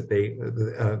things that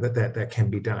that can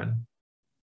be done.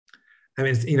 I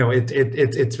mean,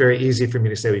 it's very easy for me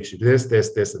to say we should do this,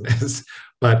 and this,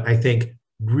 but I think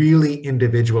really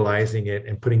individualizing it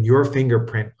and putting your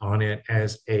fingerprint on it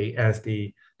as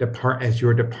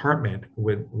your department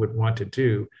would want to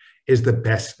do is the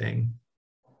best thing.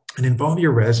 And involve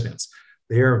your residents.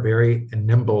 They are very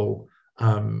nimble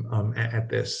at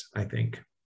this, I think.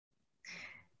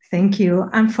 Thank you.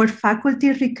 And for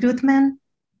faculty recruitment,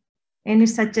 any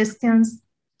suggestions?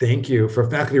 Thank you. For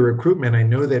faculty recruitment, I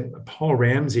know that Paul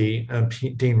Ramsey,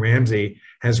 Dean Ramsey,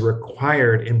 has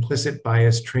required implicit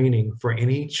bias training for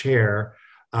any chair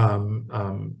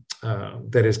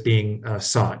that is being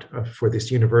sought for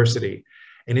this university.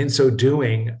 And in so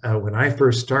doing, when I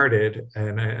first started,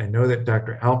 and I know that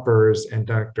Dr. Alpers and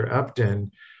Dr.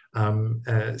 Upton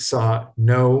saw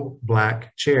no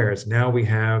Black chairs. Now we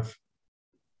have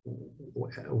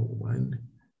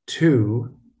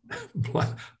two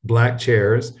Black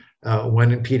chairs,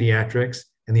 one in pediatrics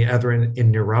and the other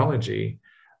in neurology.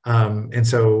 And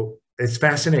so it's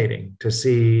fascinating to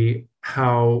see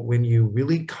how when you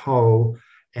really cull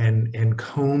and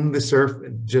comb the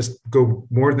surface, just go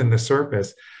more than the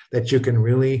surface, that you can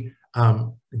really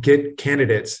get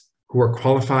candidates who are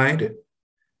qualified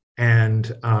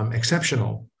and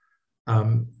exceptional.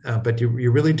 But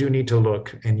you really do need to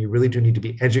look, and you really do need to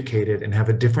be educated and have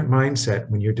a different mindset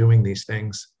when you're doing these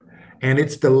things. And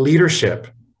it's the leadership.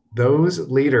 Those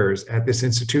leaders at this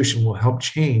institution will help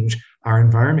change our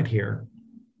environment here.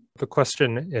 The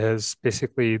question is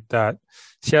basically that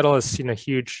Seattle has seen a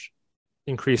huge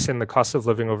increase in the cost of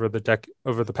living over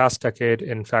the past decade.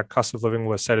 In fact, cost of living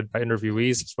was cited by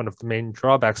interviewees as one of the main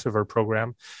drawbacks of our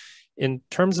program. In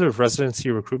terms of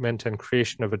residency recruitment and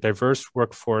creation of a diverse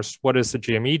workforce, what is the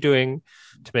GME doing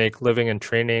to make living and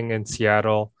training in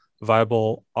Seattle a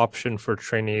viable option for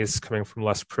trainees coming from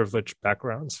less privileged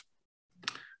backgrounds?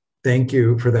 Thank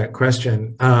you for that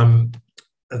question.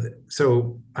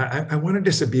 So I want to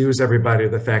disabuse everybody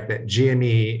of the fact that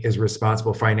GME is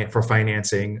responsible for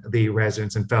financing the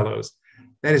residents and fellows.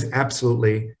 That is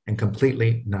absolutely and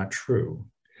completely not true.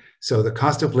 So the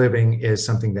cost of living is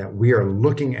something that we are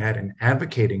looking at and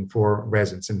advocating for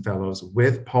residents and fellows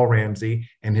with Paul Ramsey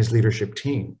and his leadership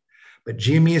team. But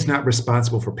GME is not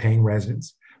responsible for paying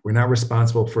residents. We're not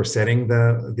responsible for setting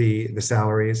the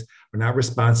salaries. We're not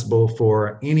responsible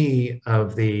for any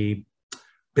of the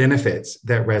benefits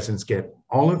that residents get.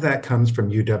 All of that comes from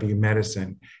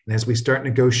UW-Medicine. And as we start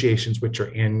negotiations, which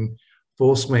are in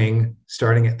full swing,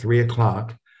 starting at 3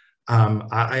 o'clock,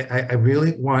 I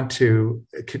really want to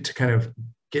kind of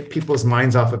get people's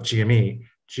minds off of GME.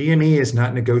 GME is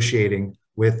not negotiating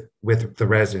with the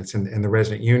residents and the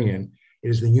resident union. It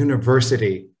is the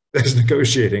university that is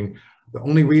negotiating. The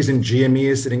only reason GME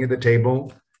is sitting at the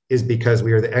table is because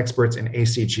we are the experts in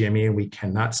ACGME and we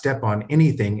cannot step on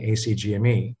anything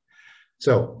ACGME.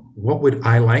 So what would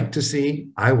I like to see?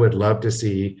 I would love to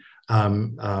see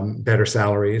better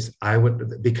salaries.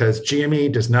 Because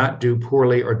GME does not do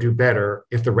poorly or do better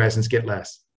if the residents get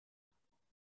less.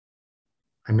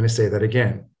 I'm going to say that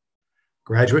again.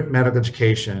 Graduate medical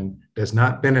education does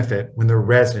not benefit when the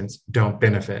residents don't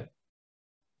benefit.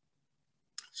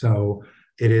 So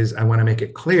I want to make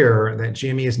it clear that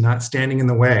GME is not standing in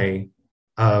the way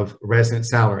of resident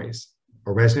salaries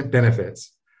or resident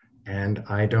benefits. And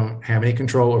I don't have any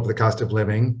control over the cost of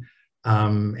living.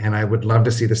 And I would love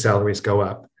to see the salaries go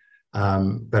up.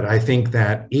 But I think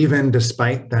that even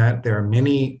despite that, there are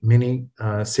many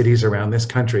cities around this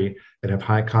country that have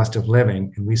high cost of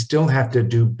living, and we still have to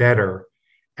do better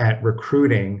at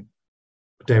recruiting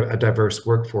a diverse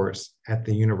workforce at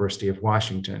the University of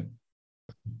Washington.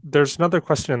 There's another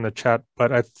question in the chat,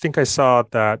 but I think I saw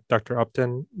that Dr.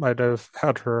 Upton might have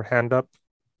had her hand up.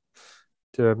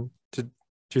 Do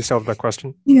you still have that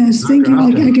question? Yes, thank you.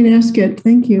 I can ask it.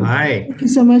 Thank you. Hi. Thank you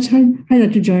so much. Hi,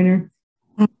 Dr. Joyner.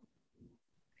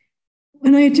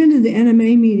 When I attended the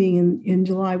NMA meeting in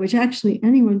July, which actually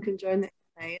anyone can join the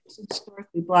NMA, it's a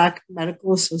historically Black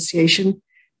medical association,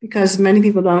 because many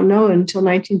people don't know, until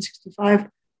 1965,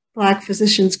 Black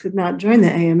physicians could not join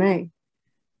the AMA.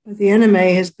 But the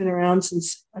NMA has been around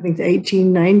since, I think, the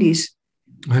 1890s.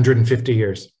 150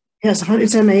 years. Yes,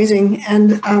 it's amazing.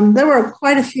 And there were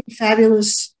quite a few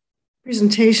fabulous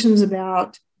presentations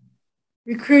about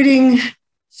recruiting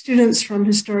students from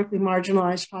historically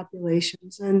marginalized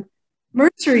populations. And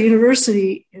Mercer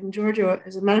University in Georgia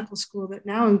is a medical school that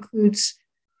now includes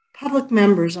public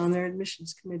members on their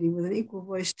admissions committee with an equal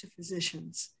voice to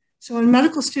physicians. So when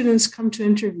medical students come to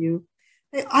interview,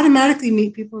 they automatically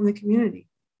meet people in the community.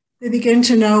 They begin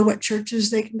to know what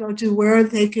churches they can go to, where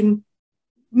they can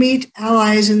meet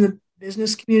allies in the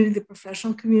business community, the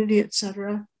professional community, et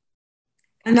cetera.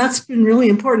 And that's been really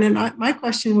important. And my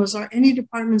question was, are any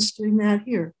departments doing that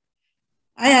here?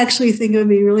 I actually think it would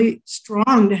be really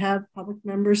strong to have public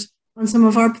members on some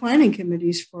of our planning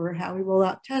committees for how we roll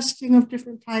out testing of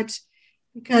different types.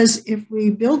 Because if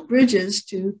we build bridges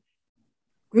to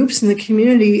groups in the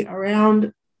community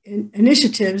around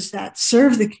initiatives that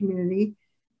serve the community,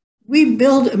 we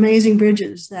build amazing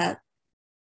bridges that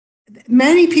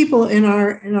many people in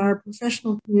our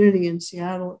professional community in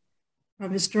Seattle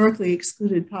from historically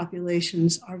excluded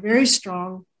populations are very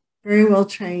strong, very well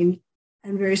trained,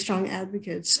 and very strong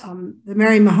advocates. The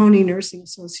Mary Mahoney Nursing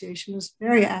Association is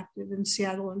very active in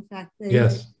Seattle. In fact, they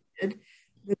did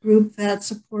the group that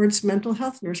supports mental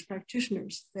health nurse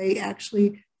practitioners. They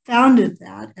actually founded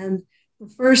that, and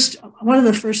one of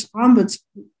the first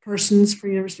ombudspersons for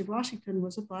University of Washington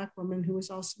was a Black woman who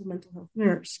was also a mental health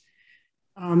nurse.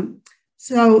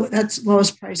 So that's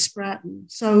Lois Price Spratlin.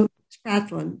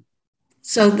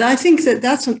 So I think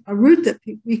that's a route that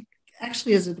we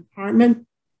actually, as a department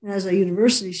and as a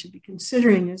university, should be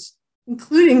considering, is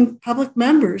including public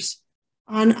members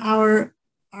on our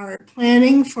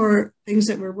planning for things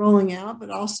that we're rolling out,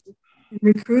 but also in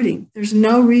recruiting. There's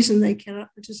no reason they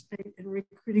cannot participate in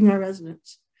recruiting our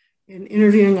residents, in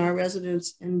interviewing our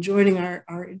residents, and joining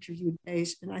our interview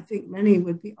days. And I think many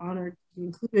would be honored to be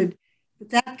included. But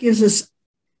that gives us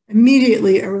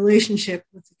immediately a relationship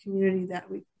with the community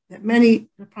that many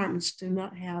departments do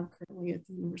not have currently at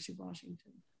the University of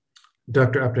Washington.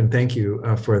 Dr. Upton, thank you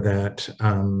for that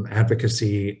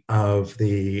advocacy of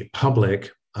the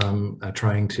public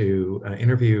trying to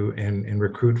interview and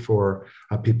recruit for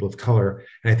people of color.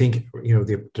 And I think,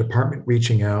 the department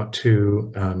reaching out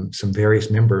to some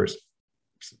various members.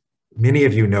 Many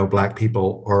of you know Black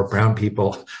people or brown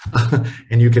people,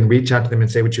 and you can reach out to them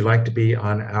and say, would you like to be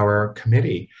on our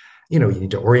committee? You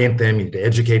need to orient them, you need to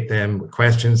educate them,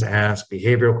 questions asked,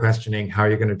 behavioral questioning, how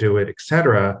you're going to do it, et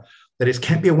cetera. That it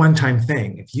can't be a one-time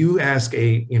thing. If you ask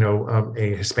a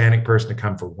Hispanic person to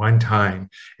come for one time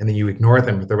and then you ignore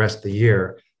them for the rest of the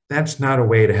year, that's not a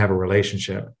way to have a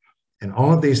relationship. And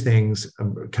all of these things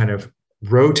kind of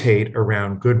rotate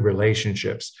around good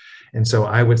relationships. And so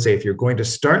I would say, if you're going to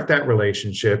start that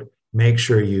relationship, make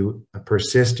sure you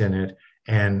persist in it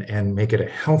and make it a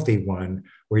healthy one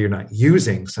where you're not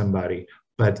using somebody,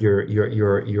 but their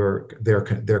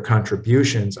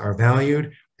contributions are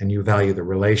valued and you value the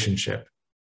relationship.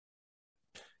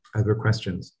 Other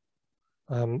questions?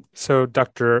 So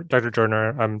Dr.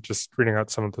 Joyner, I'm just reading out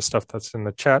some of the stuff that's in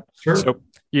the chat. Sure. So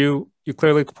you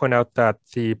clearly point out that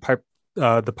the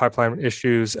pipeline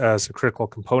issues as a critical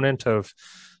component of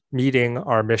meeting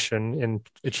our mission in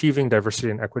achieving diversity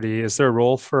and equity. Is there a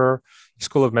role for the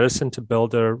School of Medicine to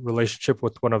build a relationship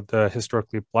with one of the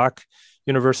historically Black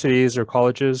universities or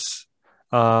colleges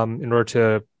in order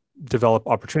to develop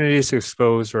opportunities to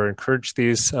expose or encourage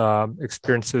these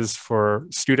experiences for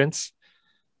students?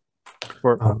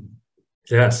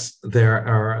 Yes, there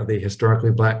are the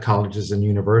historically Black colleges and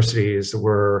universities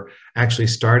were actually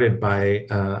started by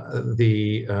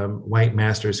the white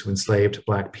masters who enslaved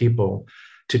Black people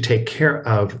to take care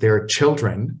of their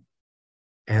children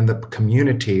and the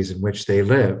communities in which they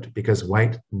lived, because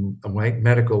white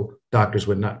medical doctors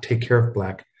would not take care of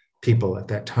Black people at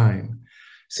that time.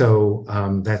 So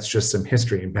that's just some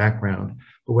history and background.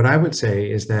 But what I would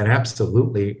say is that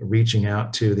absolutely reaching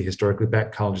out to the historically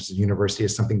Black colleges and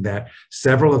universities is something that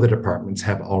several of the departments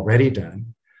have already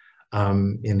done.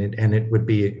 And it would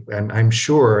be, I'm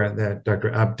sure that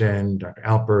Dr. Upton, Dr.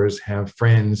 Alpers have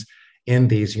friends in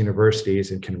these universities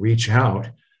and can reach out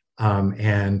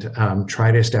and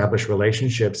try to establish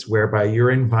relationships whereby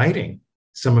you're inviting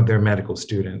some of their medical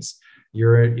students,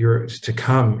 you're to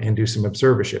come and do some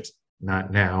observerships.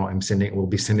 Not now. We'll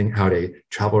be sending out a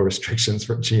travel restrictions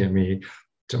for GME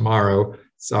tomorrow.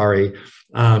 Sorry.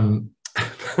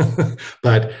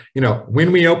 But,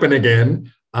 when we open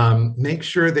again, make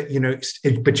sure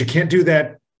that, but you can't do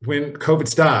that when COVID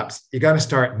stops. You got to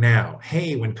start now.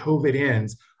 Hey, when COVID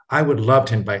ends, I would love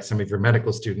to invite some of your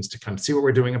medical students to come see what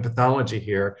we're doing in pathology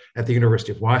here at the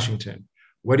University of Washington.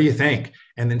 What do you think?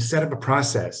 And then set up a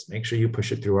process. Make sure you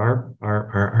push it through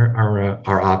our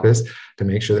office to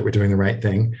make sure that we're doing the right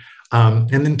thing. And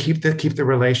then keep the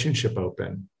relationship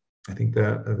open. I think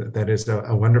that is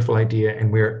a wonderful idea,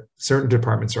 and certain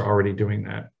departments are already doing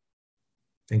that.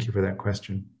 Thank you for that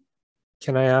question.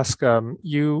 Can I ask,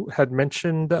 you had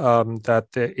mentioned that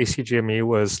the ACGME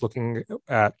was looking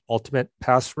at ultimate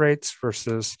pass rates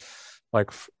versus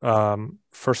like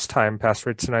first-time pass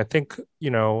rates. And I think,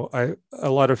 a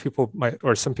lot of people might,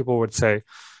 or some people would say,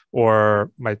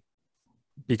 or might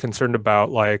be concerned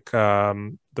about like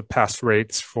the pass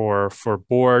rates for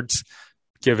boards,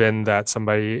 given that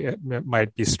somebody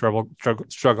might be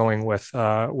struggling with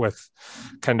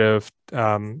kind of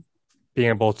being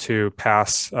able to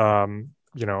pass, their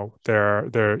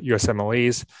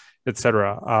USMLEs, et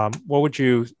cetera. What would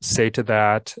you say to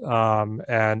that?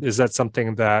 And is that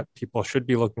something that people should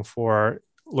be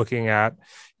looking at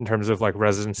in terms of like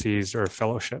residencies or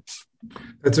fellowships?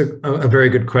 That's a very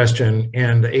good question.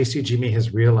 And the ACGME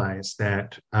has realized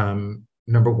that,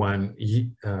 number one,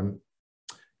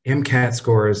 MCAT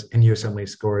scores and USMLE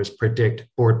scores predict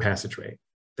board passage rate.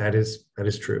 That is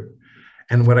true.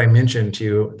 And what I mentioned to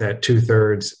you, that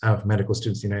 2/3 of medical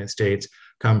students in the United States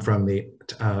come from the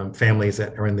families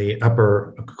that are in the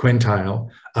upper quintile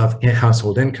of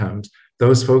household incomes,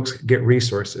 those folks get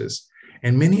resources.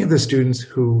 And many of the students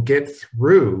who get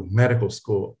through medical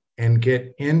school and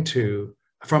get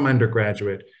from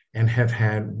undergraduate and have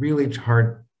had really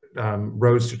hard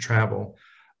roads to travel,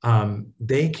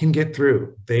 they can get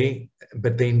through.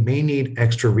 But they may need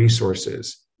extra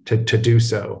resources to do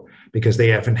so, because they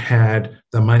haven't had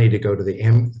the money to go to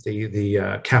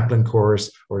the Kaplan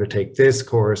course, or to take this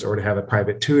course, or to have a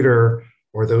private tutor,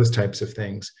 or those types of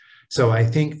things. So I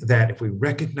think that if we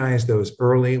recognize those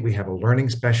early, we have a learning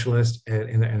specialist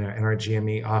in our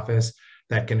GME office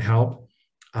that can help.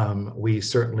 We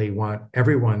certainly want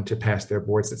everyone to pass their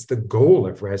boards. It's the goal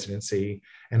of residency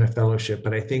and a fellowship.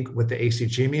 But I think what the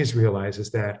ACGME has realized is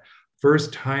that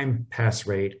first-time pass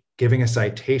rate, giving a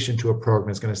citation to a program,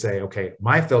 is going to say, okay,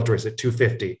 my filter is at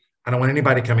 250. I don't want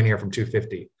anybody coming here from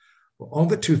 250. Well, all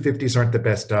the 250s aren't the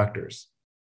best doctors.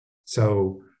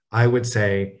 So I would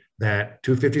say that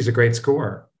 250 is a great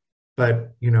score,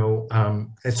 but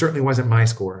it certainly wasn't my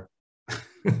score.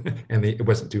 And it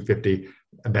wasn't 250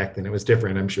 back then. It was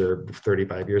different, I'm sure,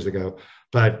 35 years ago.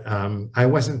 But I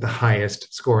wasn't the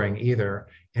highest scoring either,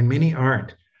 and many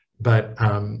aren't. But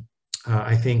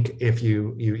I think if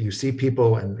you see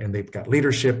people and they've got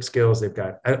leadership skills, they've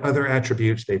got other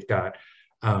attributes, they've got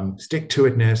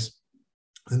stick-to-itness,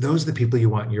 and those are the people you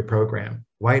want in your program,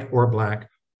 white or black,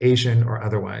 Asian or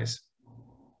otherwise.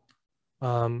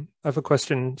 I have a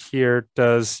question here.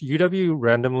 Does UW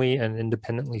randomly and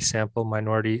independently sample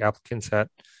minority applicants at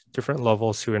different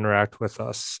levels who interact with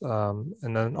us?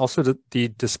 And then also the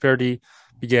disparity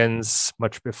begins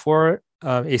much before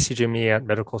ACGME at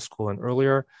medical school and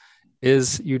earlier.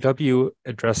 Is UW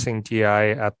addressing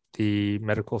DI at the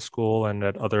medical school and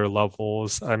at other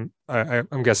levels? I'm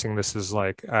guessing this is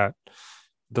like at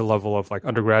the level of like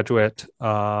undergraduate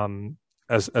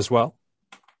as well.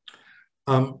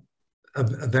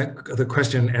 The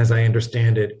question, as I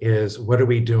understand it, is what are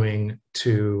we doing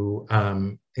to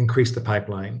increase the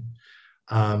pipeline?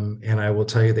 And I will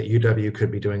tell you that UW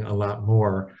could be doing a lot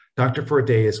more. Doctor for a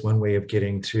Day is one way of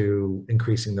getting to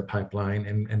increasing the pipeline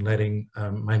and letting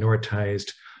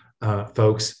minoritized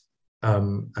folks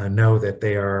know that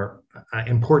they are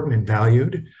important and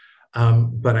valued.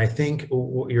 But I think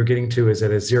what you're getting to is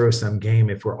at a zero-sum game.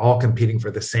 If we're all competing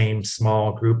for the same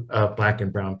small group of Black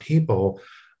and brown people,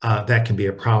 that can be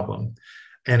a problem.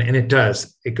 And it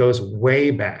does. It goes way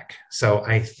back. So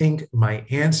I think my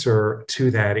answer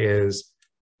to that is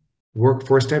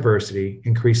workforce diversity.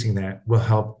 Increasing that will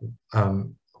help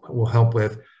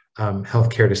with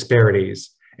healthcare disparities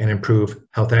and improve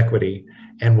health equity,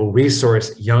 and will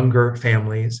resource younger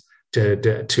families to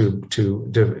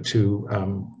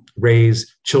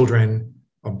raise children,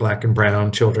 Black and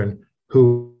brown children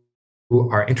who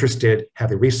are interested, have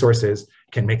the resources,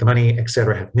 can make the money, et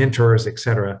cetera, have mentors, et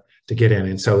cetera, to get in.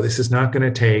 And so this is not going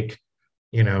to take,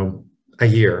 a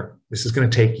year. This is going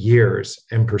to take years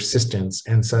and persistence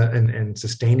and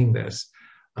sustaining this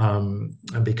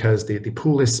because the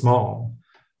pool is small.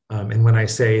 And when I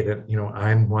say that,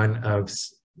 I'm one of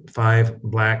 5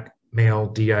 Black male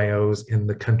DIOs in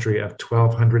the country of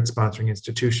 1,200 sponsoring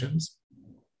institutions,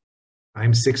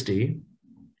 I'm 60,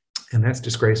 and that's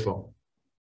disgraceful,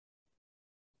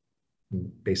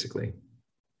 basically,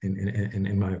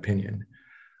 in my opinion.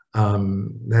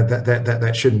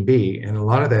 That shouldn't be. And a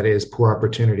lot of that is poor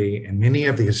opportunity and many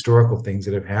of the historical things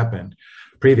that have happened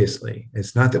previously.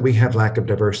 It's not that we have lack of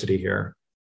diversity here.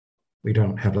 We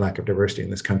don't have lack of diversity in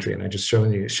this country. And I just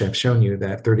have shown you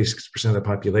that 36% of the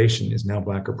population is now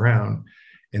Black or brown.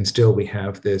 And still we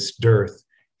have this dearth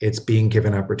It's being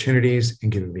given opportunities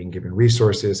and being given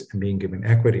resources and being given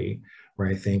equity, where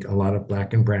I think a lot of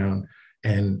Black and brown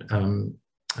and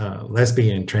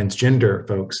lesbian, transgender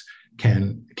folks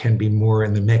can be more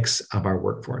in the mix of our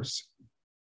workforce.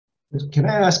 Can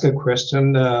I ask a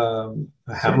question,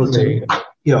 Hamilton?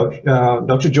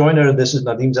 Dr. Joyner, this is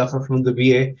Nadeem Zafar from the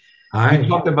VA. Hi.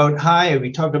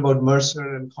 We talked about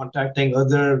Mercer and contacting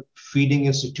other feeding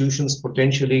institutions,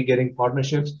 potentially getting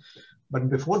partnerships. But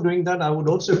before doing that, I would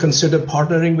also consider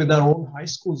partnering with our own high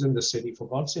schools in the city. For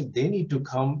God's sake, they need to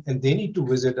come and they need to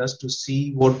visit us to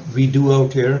see what we do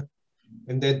out here,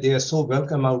 and that they are so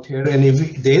welcome out here. And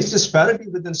if there's disparity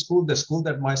within school, the school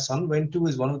that my son went to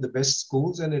is one of the best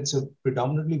schools, and it's a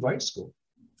predominantly white school.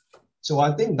 So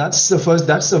I think that's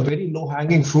a very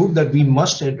low-hanging fruit that we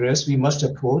must address, we must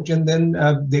approach, and then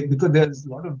because there's a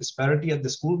lot of disparity at the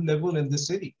school level in the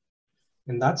city.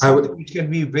 And that's something which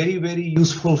can be very, very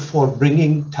useful for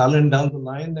bringing talent down the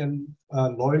line and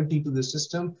loyalty to the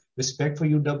system, respect for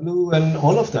UW, and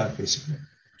all of that, basically.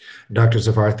 Dr.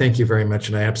 Zafar, thank you very much.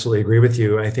 And I absolutely agree with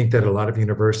you. I think that a lot of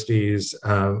universities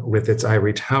with its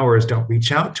ivory towers don't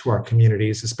reach out to our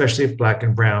communities, especially if Black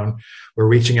and brown. We're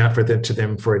reaching out to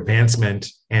them for advancement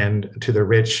and to the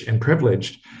rich and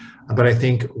privileged. But I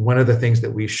think one of the things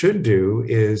that we should do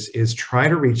is try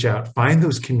to reach out, find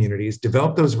those communities,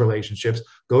 develop those relationships,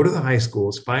 go to the high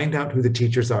schools, find out who the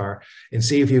teachers are, and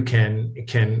see if you can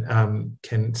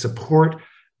support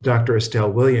Dr.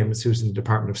 Estelle Williams, who's in the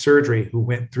Department of Surgery, who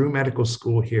went through medical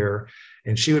school here,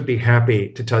 and she would be happy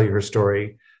to tell you her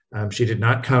story. She did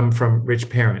not come from rich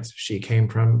parents. She came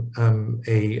from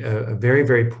a very,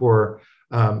 very poor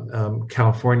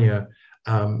California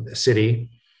city,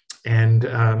 and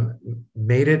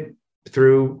made it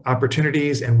through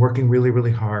opportunities and working really,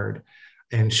 really hard.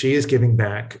 And she is giving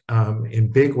back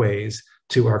in big ways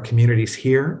to our communities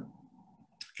here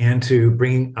and to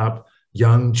bringing up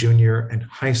young junior and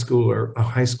high school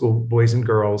boys and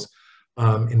girls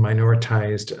in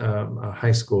minoritized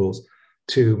high schools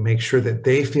to make sure that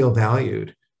they feel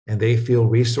valued and they feel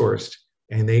resourced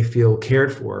and they feel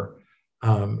cared for.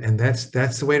 And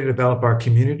that's the way to develop our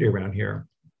community around here.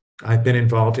 I've been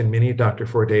involved in many Dr.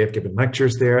 Forday. I've given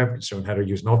lectures there. I've shown how to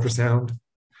use an ultrasound,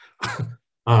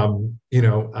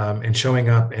 and showing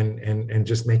up and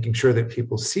just making sure that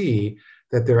people see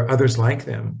that there are others like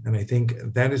them. And I think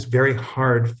that is very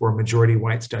hard for majority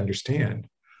whites to understand.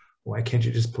 Why can't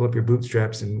you just pull up your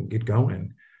bootstraps and get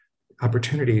going?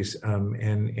 Opportunities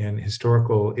and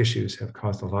historical issues have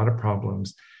caused a lot of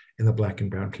problems in the Black and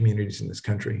brown communities in this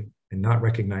country, and not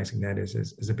recognizing that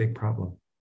is a big problem.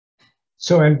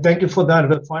 So, and thank you for that.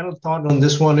 The final thought on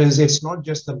this one is it's not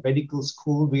just the medical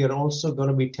school. We are also going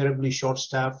to be terribly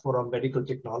short-staffed for our medical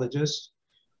technologists,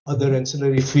 other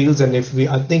ancillary fields. And I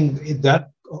think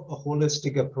that a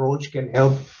holistic approach can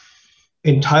help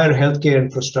entire healthcare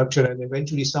infrastructure. And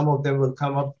eventually some of them will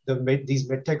come up, these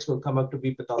medtechs will come up to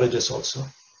be pathologists also.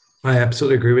 I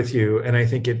absolutely agree with you. And I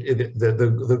think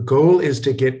the goal is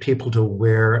to get people to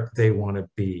where they want to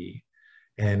be,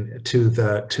 and to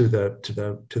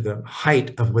the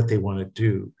height of what they want to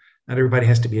do. Not everybody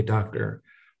has to be a doctor,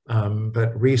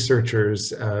 but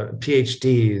researchers,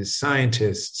 PhDs,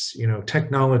 scientists,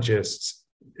 technologists,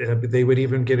 they would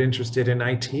even get interested in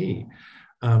IT.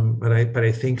 But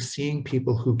I think seeing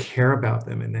people who care about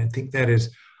them, and I think that is,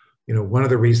 one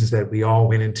of the reasons that we all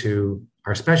went into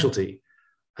our specialty.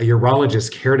 A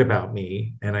urologist cared about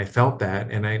me, and I felt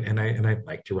that, and I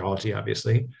liked urology,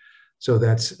 obviously. So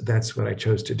that's what I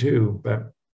chose to do.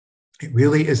 But it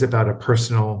really is about a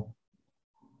personal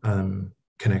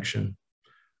connection.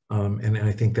 And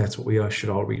I think that's what we all should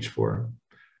all reach for.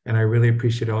 And I really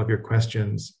appreciate all of your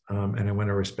questions, and I want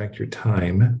to respect your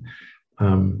time.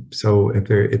 So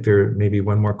if there may be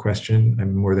one more question,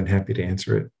 I'm more than happy to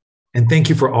answer it. And thank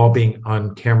you for all being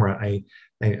on camera.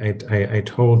 I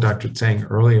told Dr. Tsang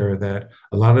earlier that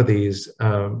a lot of these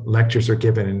lectures are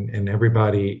given and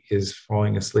everybody is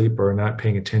falling asleep or not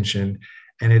paying attention.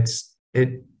 And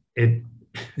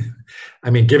I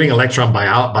mean, giving a lecture on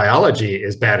biology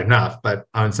is bad enough, but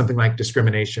on something like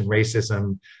discrimination,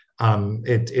 racism,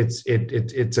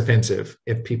 it's offensive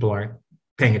if people aren't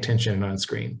paying attention on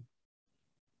screen.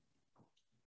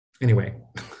 Anyway,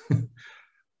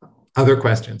 other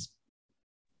questions?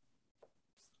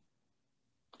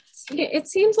 It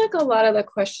seems like a lot of the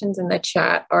questions in the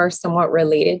chat are somewhat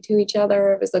related to each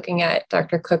other. I was looking at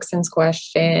Dr. Cookson's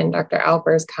question, Dr.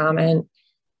 Alper's comment.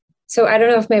 So I don't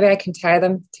know if maybe I can tie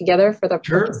them together for the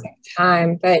purpose of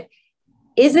time, but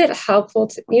is it helpful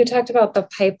to, you talked about the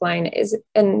pipeline,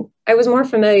 and I was more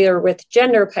familiar with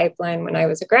gender pipeline when I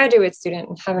was a graduate student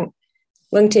and haven't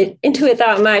linked into it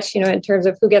that much, in terms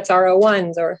of who gets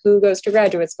R01s or who goes to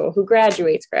graduate school, who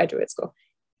graduates graduate school.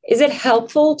 Is it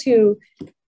helpful to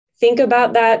think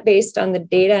about that based on the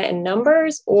data and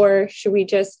numbers, or should we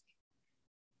just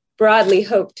broadly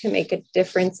hope to make a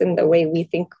difference in the way we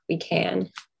think we can?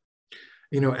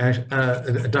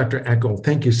 Dr. Eckel,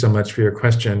 thank you so much for your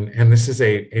question. And this is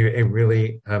a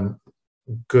really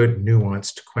good,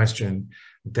 nuanced question.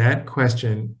 That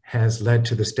question has led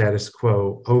to the status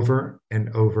quo over and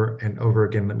over and over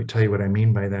again. Let me tell you what I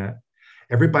mean by that.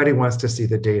 Everybody wants to see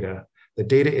the data. The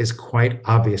data is quite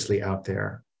obviously out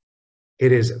there.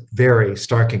 It is very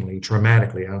starkly,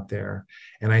 dramatically out there.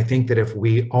 And I think that if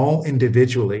we all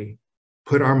individually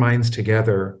put our minds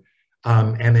together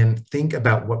and then think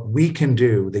about what we can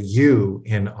do, the you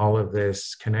in all of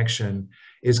this connection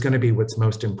is going to be what's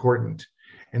most important.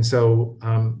 And so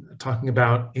talking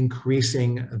about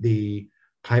increasing the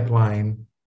pipeline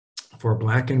for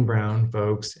Black and Brown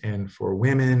folks and for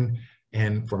women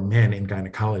and for men in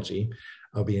gynecology,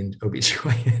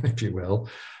 OBGYN, if you will,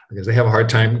 because they have a hard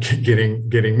time getting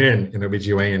men in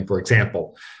OBGYN, for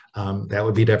example. That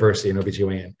would be diversity in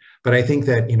OBGYN. But I think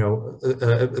that,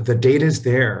 the data is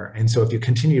there. And so if you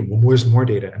continue, there's more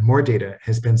data, and more data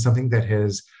has been something that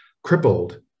has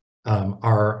crippled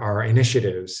our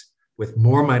initiatives with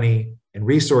more money and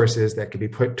resources that could be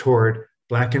put toward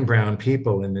Black and Brown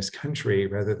people in this country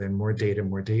rather than more data,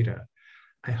 more data.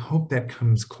 I hope that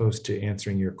comes close to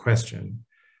answering your question.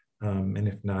 And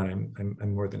if not,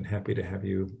 I'm more than happy to have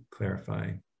you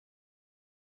clarify.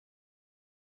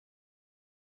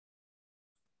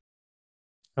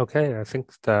 Okay, I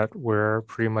think that we're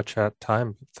pretty much at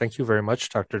time. Thank you very much,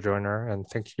 Dr. Joyner, and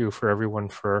thank you for everyone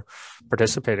for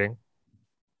participating.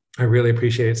 I really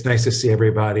appreciate it. It's nice to see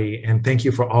everybody, and thank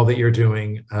you for all that you're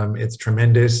doing. It's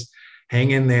tremendous.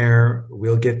 Hang in there.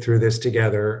 We'll get through this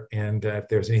together. And if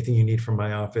there's anything you need from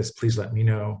my office, please let me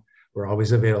know. We're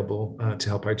always available to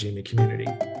help our ACGME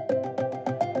community.